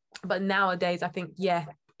 But nowadays, I think, yeah,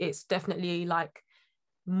 it's definitely like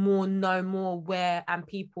more aware, and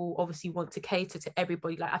people obviously want to cater to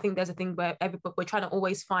everybody. Like I think there's a thing where we're trying to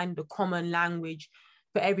always find the common language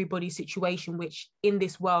for everybody's situation, which in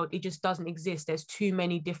this world it just doesn't exist. There's too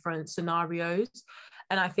many different scenarios,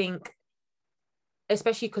 and I think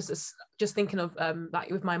especially because it's just thinking of like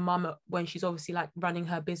with my mum when she's obviously like running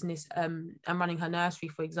her business and running her nursery,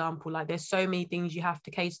 for example, like there's so many things you have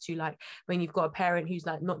to cater to, like when you've got a parent who's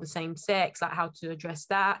like not the same sex, like how to address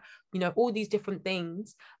that, you know, all these different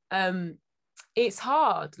things. It's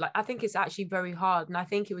hard. Like I think it's actually very hard, and I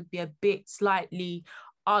think it would be a bit slightly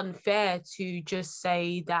unfair to just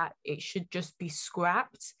say that it should just be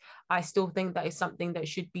scrapped. I still think that is something that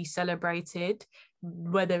should be celebrated,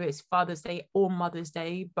 whether it's Father's Day or Mother's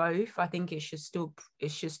Day, both. I think it should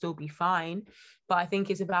still be fine. But I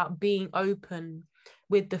think it's about being open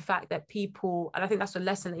with the fact that people, and I think that's a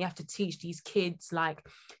lesson that you have to teach these kids. Like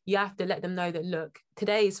you have to let them know that, look,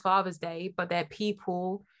 today is Father's Day, but they're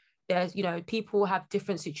people. There's, you know, people have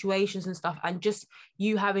different situations and stuff, and just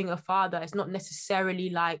you having a father, it's not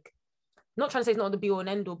necessarily like, not trying to say it's not the be all and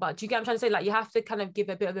end all, but do you get what I'm trying to say? Like you have to kind of give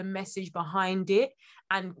a bit of a message behind it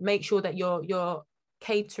and make sure that you're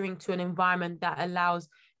catering to an environment that allows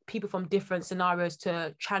people from different scenarios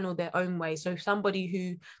to channel their own way. So somebody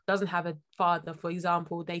who doesn't have a father, for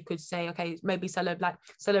example, they could say, okay, maybe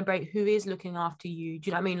celebrate who is looking after you. Do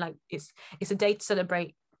you know what I mean? Like it's a day to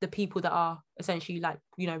celebrate the people that are essentially like,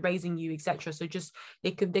 you know, raising you, etc. So just they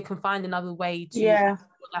can find another way to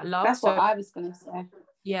that love. That's what I was gonna say.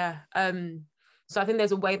 Yeah. So I think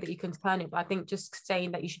there's a way that you can turn it, but I think just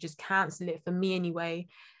saying that you should just cancel it, for me anyway,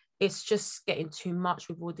 it's just getting too much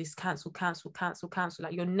with all this cancel.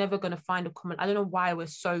 Like you're never going to find a common, I don't know why we're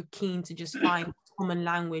so keen to just find common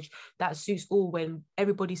language that suits all, when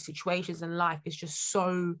everybody's situations in life is just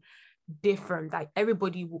so different. Like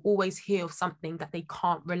everybody will always hear of something that they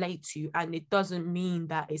can't relate to, and it doesn't mean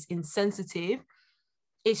that it's insensitive.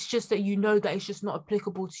 It's just that you know that it's just not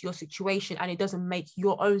applicable to your situation, and it doesn't make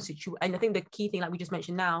your own situation. And I think the key thing, like we just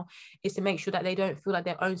mentioned now, is to make sure that they don't feel like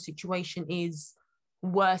their own situation is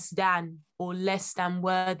worse than or less than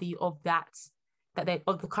worthy of that they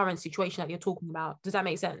of the current situation that you're talking about. Does that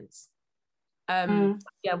make sense?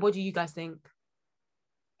 Yeah, what do you guys think?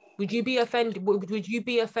 Would you be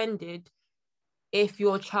offended if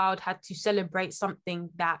your child had to celebrate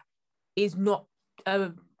something that is not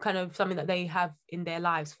kind of something that they have in their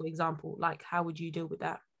lives, for example? Like, how would you deal with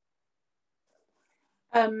that?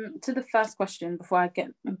 To the first question, before I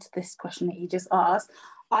get into this question that you just asked,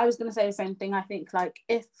 I was going to say the same thing. I think like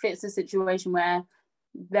if it's a situation where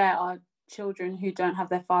there are children who don't have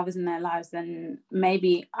their fathers in their lives, then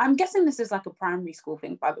maybe, I'm guessing this is like a primary school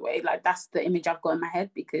thing, by the way, like that's the image I've got in my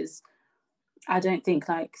head, because I don't think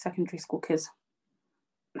like secondary school kids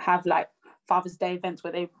have like Father's Day events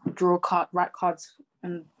where they write cards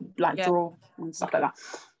and like draw and stuff like that.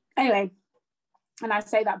 Anyway, and I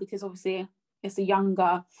say that because obviously it's a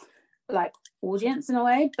younger like audience in a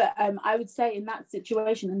way, but I would say in that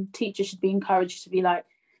situation, and teachers should be encouraged to be like,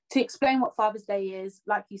 to explain what Father's Day is,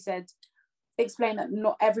 like you said, explain that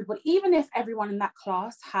not everybody, even if everyone in that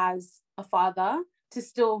class has a father, to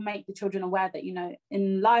still make the children aware that, you know,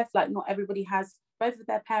 in life, like not everybody has both of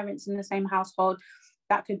their parents in the same household.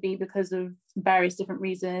 That could be because of various different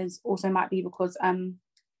reasons, also might be because some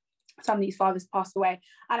of these fathers passed away.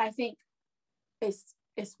 And I think it's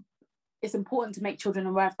important to make children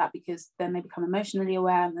aware of that, because then they become emotionally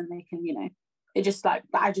aware, and then they can, you know, it just like,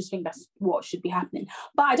 I just think that's what should be happening.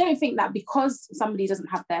 But I don't think that because somebody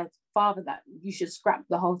doesn't have their father that you should scrap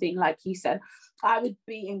the whole thing. Like you said, I would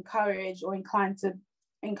be encouraged or inclined to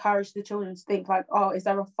encourage the children to think like, oh, is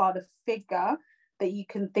there a father figure that you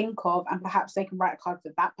can think of, and perhaps they can write a card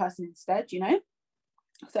for that person instead, you know?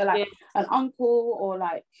 So like an uncle, or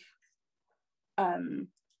like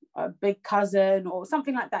a big cousin or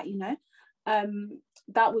something like that, you know?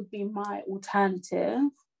 That would be my alternative.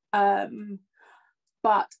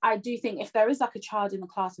 But I do think if there is like a child in the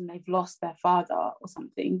class and they've lost their father or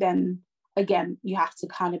something, then again, you have to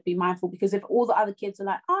kind of be mindful, because if all the other kids are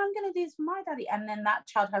like, oh, I'm going to do this for my daddy, and then that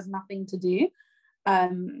child has nothing to do,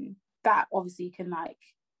 that obviously can like,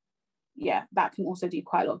 yeah, that can also do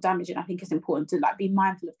quite a lot of damage. And I think it's important to like be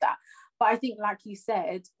mindful of that. But I think, like you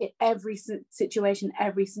said, every situation,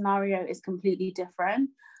 every scenario is completely different.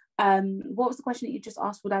 What was the question that you just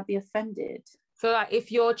asked? Would I be offended? So like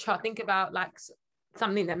if your child, think about like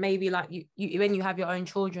something that maybe like you when you have your own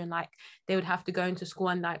children, like they would have to go into school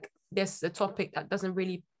and like there's a topic that doesn't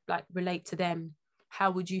really like relate to them,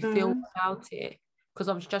 how would you feel about it? Because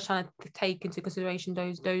I was just trying to take into consideration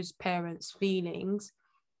those parents' feelings,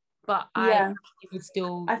 but I would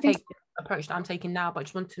still take the approach that I'm taking now, but I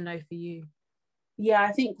just want to know for you. Yeah,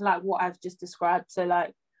 I think like what I've just described, so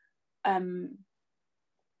like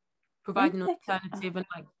providing an alternative and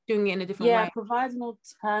like doing it in a different way. Yeah, provide an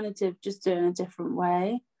alternative, just doing a different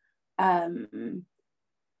way.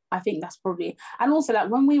 I think that's probably, and also like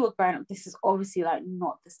when we were growing up, this is obviously like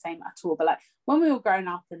not the same at all, but like when we were growing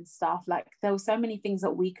up and stuff, like there were so many things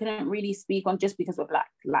that we couldn't really speak on just because we're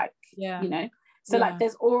black, like, you know, so like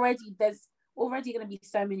there's already going to be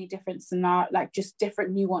so many different scenarios, like just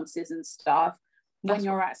different nuances and stuff when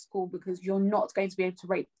you're at school, because you're not going to be able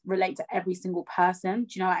to relate to every single person. Do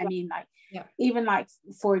you know what I mean? Like even like,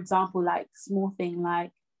 for example, like small thing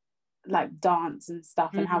like dance and stuff,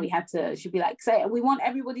 and how we had to, she'd be like, say we want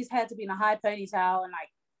everybody's hair to be in a high ponytail and like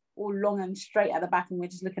all long and straight at the back, and we're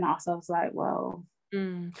just looking at ourselves like, well,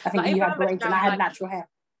 I think like, you had braids and I had natural hair.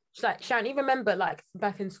 Like Sharon, you remember like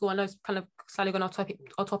back in school, I know it's kind of slightly gone off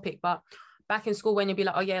topic, but back in school when you'd be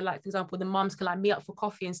like, oh yeah, like for example, the mums can like meet up for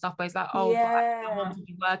coffee and stuff, but it's like, oh, my mums will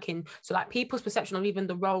be working. So like people's perception of even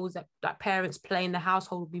the roles that like parents play in the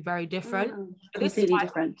household would be very different. Completely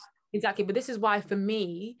different. Exactly. But this is why for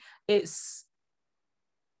me,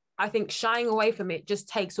 I think shying away from it just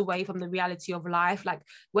takes away from the reality of life. Like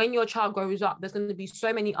when your child grows up, there's going to be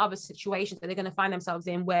so many other situations that they're going to find themselves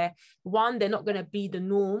in where, one, they're not going to be the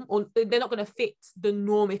norm, or they're not going to fit the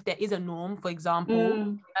norm if there is a norm, for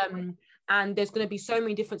example. And there's going to be so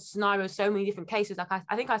many different scenarios, so many different cases. Like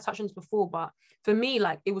I think I touched on this before, but for me,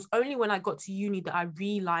 like it was only when I got to uni that I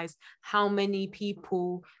realized how many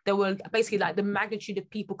people there were, basically like the magnitude of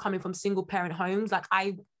people coming from single parent homes. Like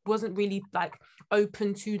I wasn't really like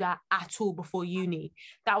open to that at all before uni.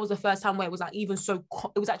 That was the first time where it was like even so,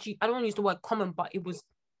 it was actually, I don't want to use the word common, but it was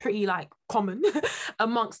pretty like common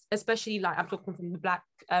amongst, especially like I'm talking from the black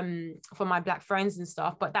from my black friends and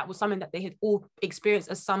stuff, but that was something that they had all experienced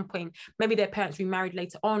at some point. Maybe their parents remarried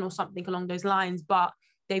later on or something along those lines, but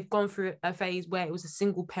they've gone through a phase where it was a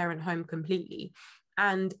single parent home completely.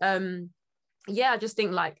 And I just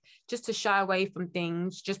think like just to shy away from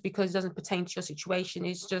things just because it doesn't pertain to your situation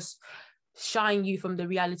is just shying you from the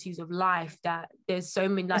realities of life, that there's so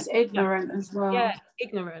many like it's ignorant as well. Yeah,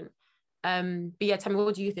 ignorant. But yeah, tell me,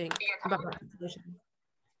 what do you think about that situation?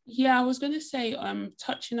 Yeah, I was going to say,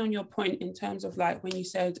 touching on your point in terms of like when you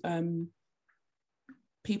said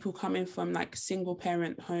people coming from like single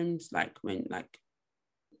parent homes, like when like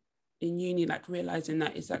in uni, like realizing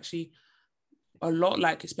that it's actually a lot,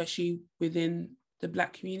 like especially within the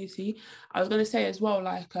black community. I was going to say as well,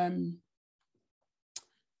 like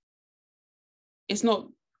it's not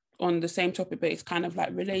on the same topic, but it's kind of like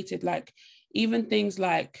related, like even things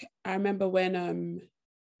like I remember when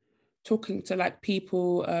talking to like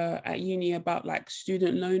people at uni about like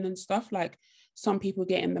student loan and stuff, like some people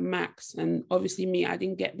getting the max, and obviously me, I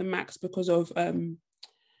didn't get the max because of the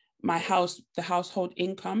household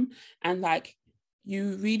income, and like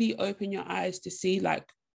you really open your eyes to see like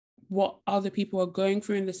what other people are going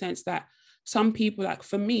through, in the sense that some people, like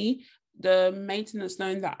for me, the maintenance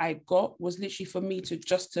loan that I got was literally for me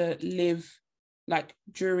to live like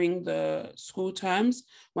during the school terms,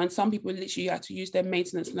 when some people literally had to use their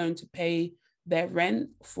maintenance loan to pay their rent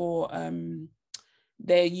for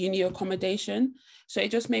their uni accommodation. So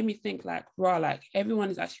it just made me think like, wow, like everyone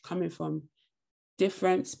is actually coming from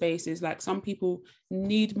different spaces. Like some people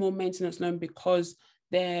need more maintenance loan because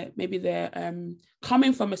they're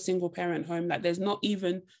coming from a single parent home. Like there's not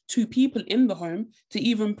even two people in the home to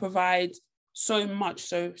even provide so much.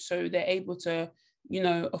 So they're able to, you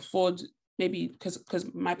know, afford, maybe because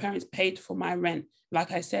my parents paid for my rent,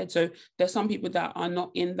 like I said. So there's some people that are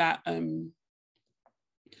not in that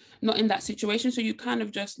situation. So you kind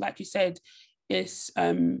of just, like you said, it's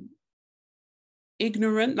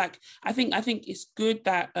ignorant. Like I think it's good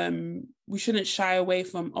that we shouldn't shy away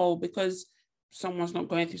from, because someone's not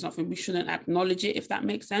going through something, we shouldn't acknowledge it, if that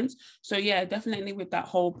makes sense. So yeah, definitely with that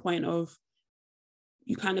whole point of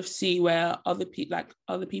you kind of see where other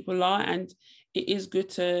people are, and it is good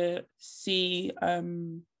to see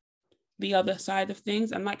the other side of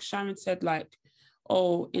things. And like Sharon said, like,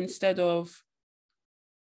 instead of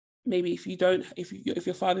maybe if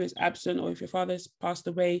your father is absent, or if your father has passed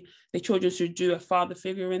away, the children should do a father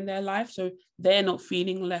figure in their life, so they're not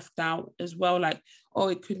feeling left out as well. Like,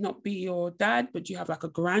 it could not be your dad, but you have like a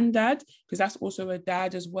granddad, because that's also a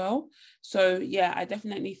dad as well. So yeah, I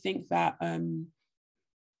definitely think that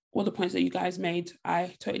all the points that you guys made,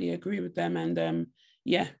 I totally agree with them. And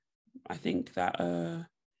yeah, I think that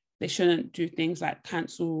they shouldn't do things like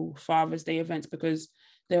cancel Father's Day events, because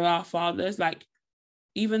there are fathers, like,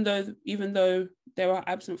 even though there are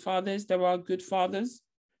absent fathers, there are good fathers.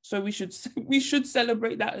 So we should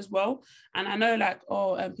celebrate that as well. And I know, like,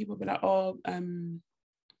 people be like,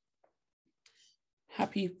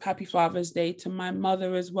 happy Father's Day to my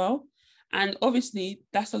mother as well. And obviously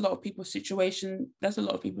that's a lot of people's situation.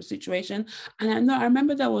 And I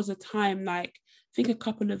remember there was a time, like, I think a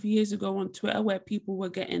couple of years ago on Twitter, where people were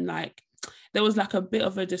getting, like, there was like a bit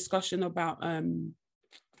of a discussion about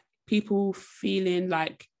people feeling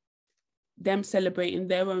like them celebrating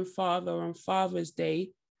their own father on Father's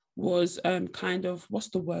Day was kind of, what's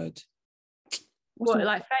the word?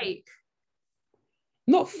 Like fake?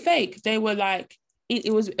 Not fake. They were like,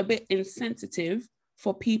 it was a bit insensitive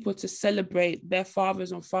for people to celebrate their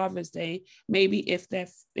fathers on Father's Day. Maybe if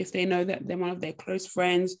they know that they're one of their close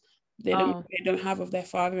friends, they don't have of their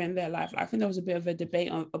father in their life. I think there was a bit of a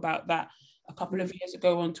debate about that a couple of years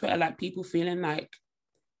ago on Twitter, like people feeling like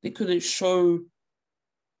they couldn't show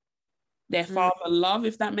their father love,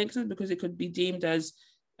 if that makes sense, because it could be deemed as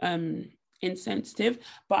insensitive.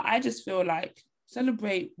 But I just feel like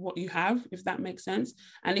celebrate what you have, if that makes sense.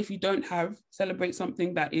 And if you don't have, celebrate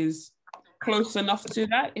something that is close enough to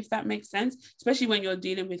that, if that makes sense, especially when you're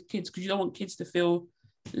dealing with kids, because you don't want kids to feel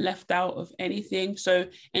left out of anything. So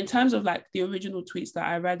in terms of like the original tweets that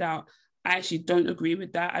I read out, I actually don't agree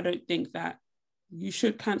with that. I don't think that you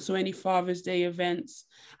should cancel any Father's Day events.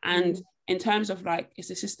 And in terms of like, it's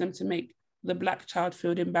a system to make the Black child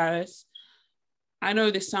feel embarrassed. I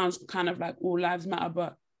know this sounds kind of like all lives matter,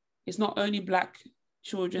 but it's not only Black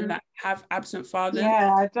children that have absent fathers.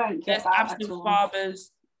 Yeah, I don't get There's that absent at all.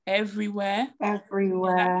 fathers everywhere.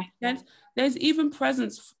 There's even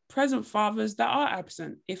present fathers that are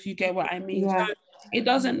absent, if you get what I mean. Yeah. So it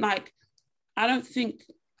doesn't, like, I don't think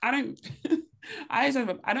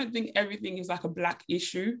everything is like a Black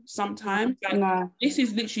issue sometimes. Like, no. This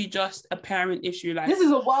is literally just a parent issue. Like, this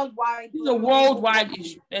is a worldwide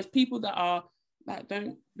issue. There's people that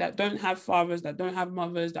don't have fathers, that don't have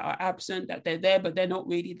mothers, that are absent, that they're there but they're not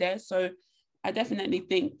really there. So I definitely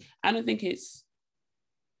think, I don't think it's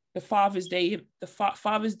the Father's Day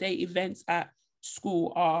events at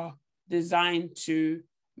school are designed to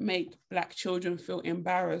make Black children feel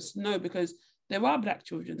embarrassed. No, because there are Black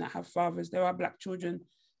children that have fathers. There are Black children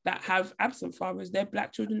that have absent fathers. There are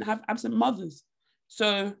Black children that have absent mothers.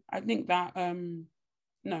 So I think that,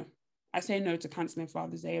 no, I say no to cancelling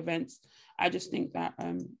Father's Day events. I just think that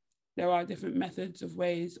there are different methods of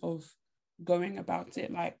ways of going about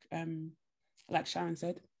it, like Sharon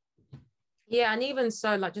said. Yeah, and even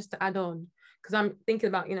so, like, just to add on, because I'm thinking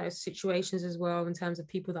about, situations as well in terms of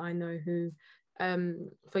people that I know who,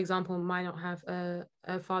 for example, might not have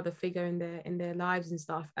a father figure in their lives and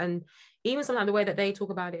stuff. And even sometimes the way that they talk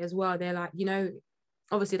about it as well, they're like,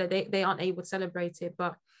 obviously that they aren't able to celebrate it,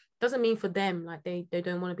 but doesn't mean for them, like, they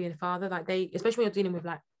don't want to be a father. Like, especially when you're dealing with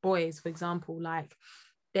like boys, for example, like,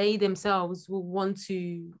 they themselves will want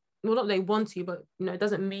to, well, not they want to, but it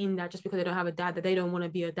doesn't mean that just because they don't have a dad that they don't want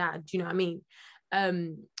to be a dad. Do you know what I mean?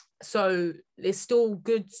 So it's still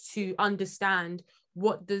good to understand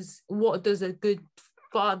what does a good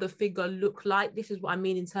father figure look like. This is what I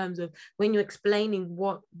mean in terms of when you're explaining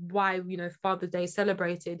why Father's Day is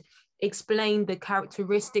celebrated. Explain the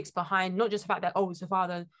characteristics behind, not just the fact that, oh, it's a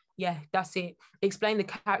father, yeah, that's it. Explain the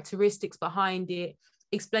characteristics behind it.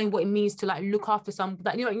 Explain what it means to like look after some,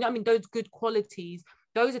 that you know what I mean, those good qualities.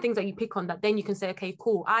 Those are things that you pick on that then you can say, okay,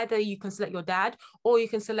 cool. Either you can select your dad, or you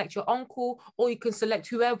can select your uncle, or you can select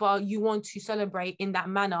whoever you want to celebrate in that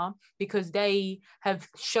manner because they have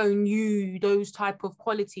shown you those type of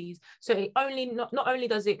qualities. So it not only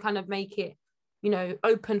does it kind of make it,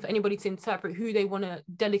 open for anybody to interpret who they want to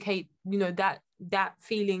dedicate, that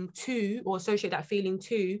feeling to or associate that feeling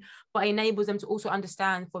to, but it enables them to also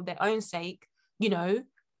understand for their own sake,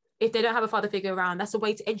 if they don't have a father figure around, that's a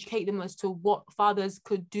way to educate them as to what fathers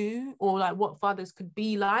could do or like what fathers could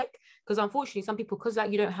be like. Because unfortunately, some people, because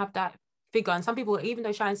like you don't have that figure, and some people, even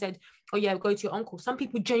though Sharon said, oh yeah, go to your uncle, some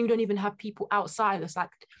people genuinely don't even have people outside. It's like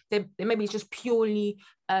they maybe it's just purely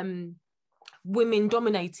women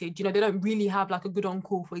dominated. They don't really have like a good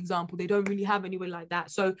uncle, for example. They don't really have anybody like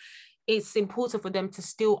that. So it's important for them to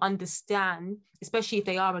still understand, especially if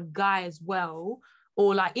they are a guy as well,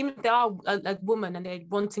 or like even if they are a woman and they're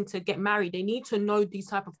wanting to get married, they need to know these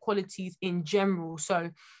type of qualities in general. So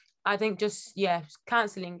I think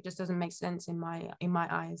cancelling just doesn't make sense in my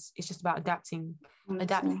eyes. It's just about adapting. But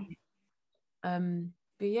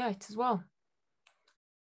yeah, it as well.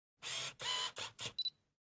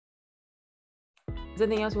 there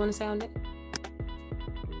anything else you want to say on it?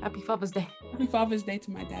 Happy Father's Day. Happy Father's Day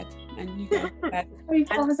to my dad and you guys. Happy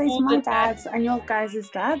Father's Day to my dad and your guys'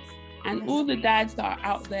 dads. And all the dads that are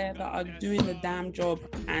out there that are doing the damn job.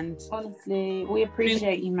 And honestly, we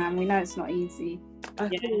appreciate you, man. We know it's not easy.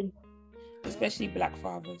 Yeah. Especially black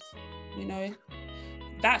fathers. You know,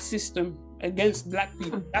 that system against black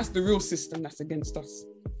people, that's the real system that's against us.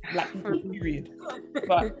 Black people, period.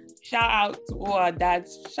 But shout out to all our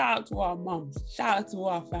dads, shout out to our moms, shout out to all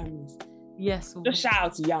our families. Yes. Just shout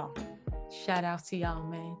out to y'all. Shout out to y'all,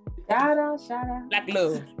 man. Shout out. Black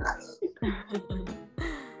love.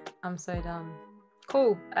 I'm so done.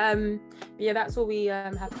 Cool. But yeah, that's all we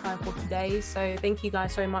have time for today. So thank you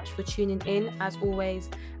guys so much for tuning in. As always,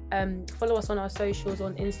 follow us on our socials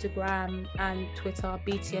on Instagram and Twitter,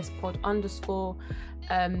 BTSpod_.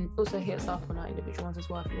 Also hit us up on our individual ones as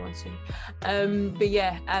well if you want to. But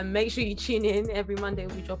yeah, make sure you tune in. Every Monday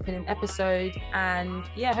we'll be dropping an episode. And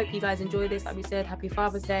yeah, hope you guys enjoy this. Like we said, happy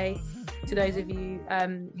Father's Day to those of you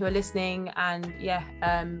who are listening. And yeah,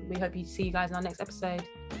 we hope you see you guys in our next episode.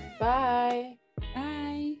 Bye.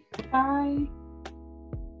 Bye. Bye.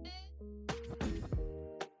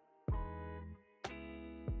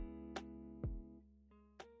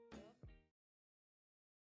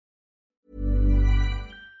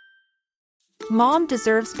 Mom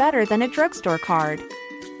deserves better than a drugstore card.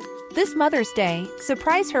 This Mother's Day,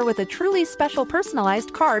 surprise her with a truly special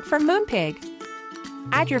personalized card from Moonpig.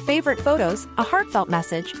 Add your favorite photos, a heartfelt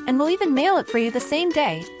message, and we'll even mail it for you the same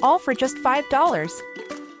day, all for just $5.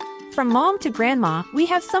 From mom to grandma, we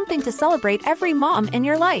have something to celebrate every mom in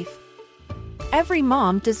your life. Every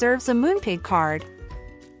mom deserves a Moonpig card.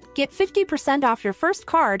 Get 50% off your first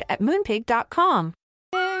card at moonpig.com.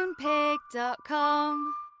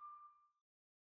 Moonpig.com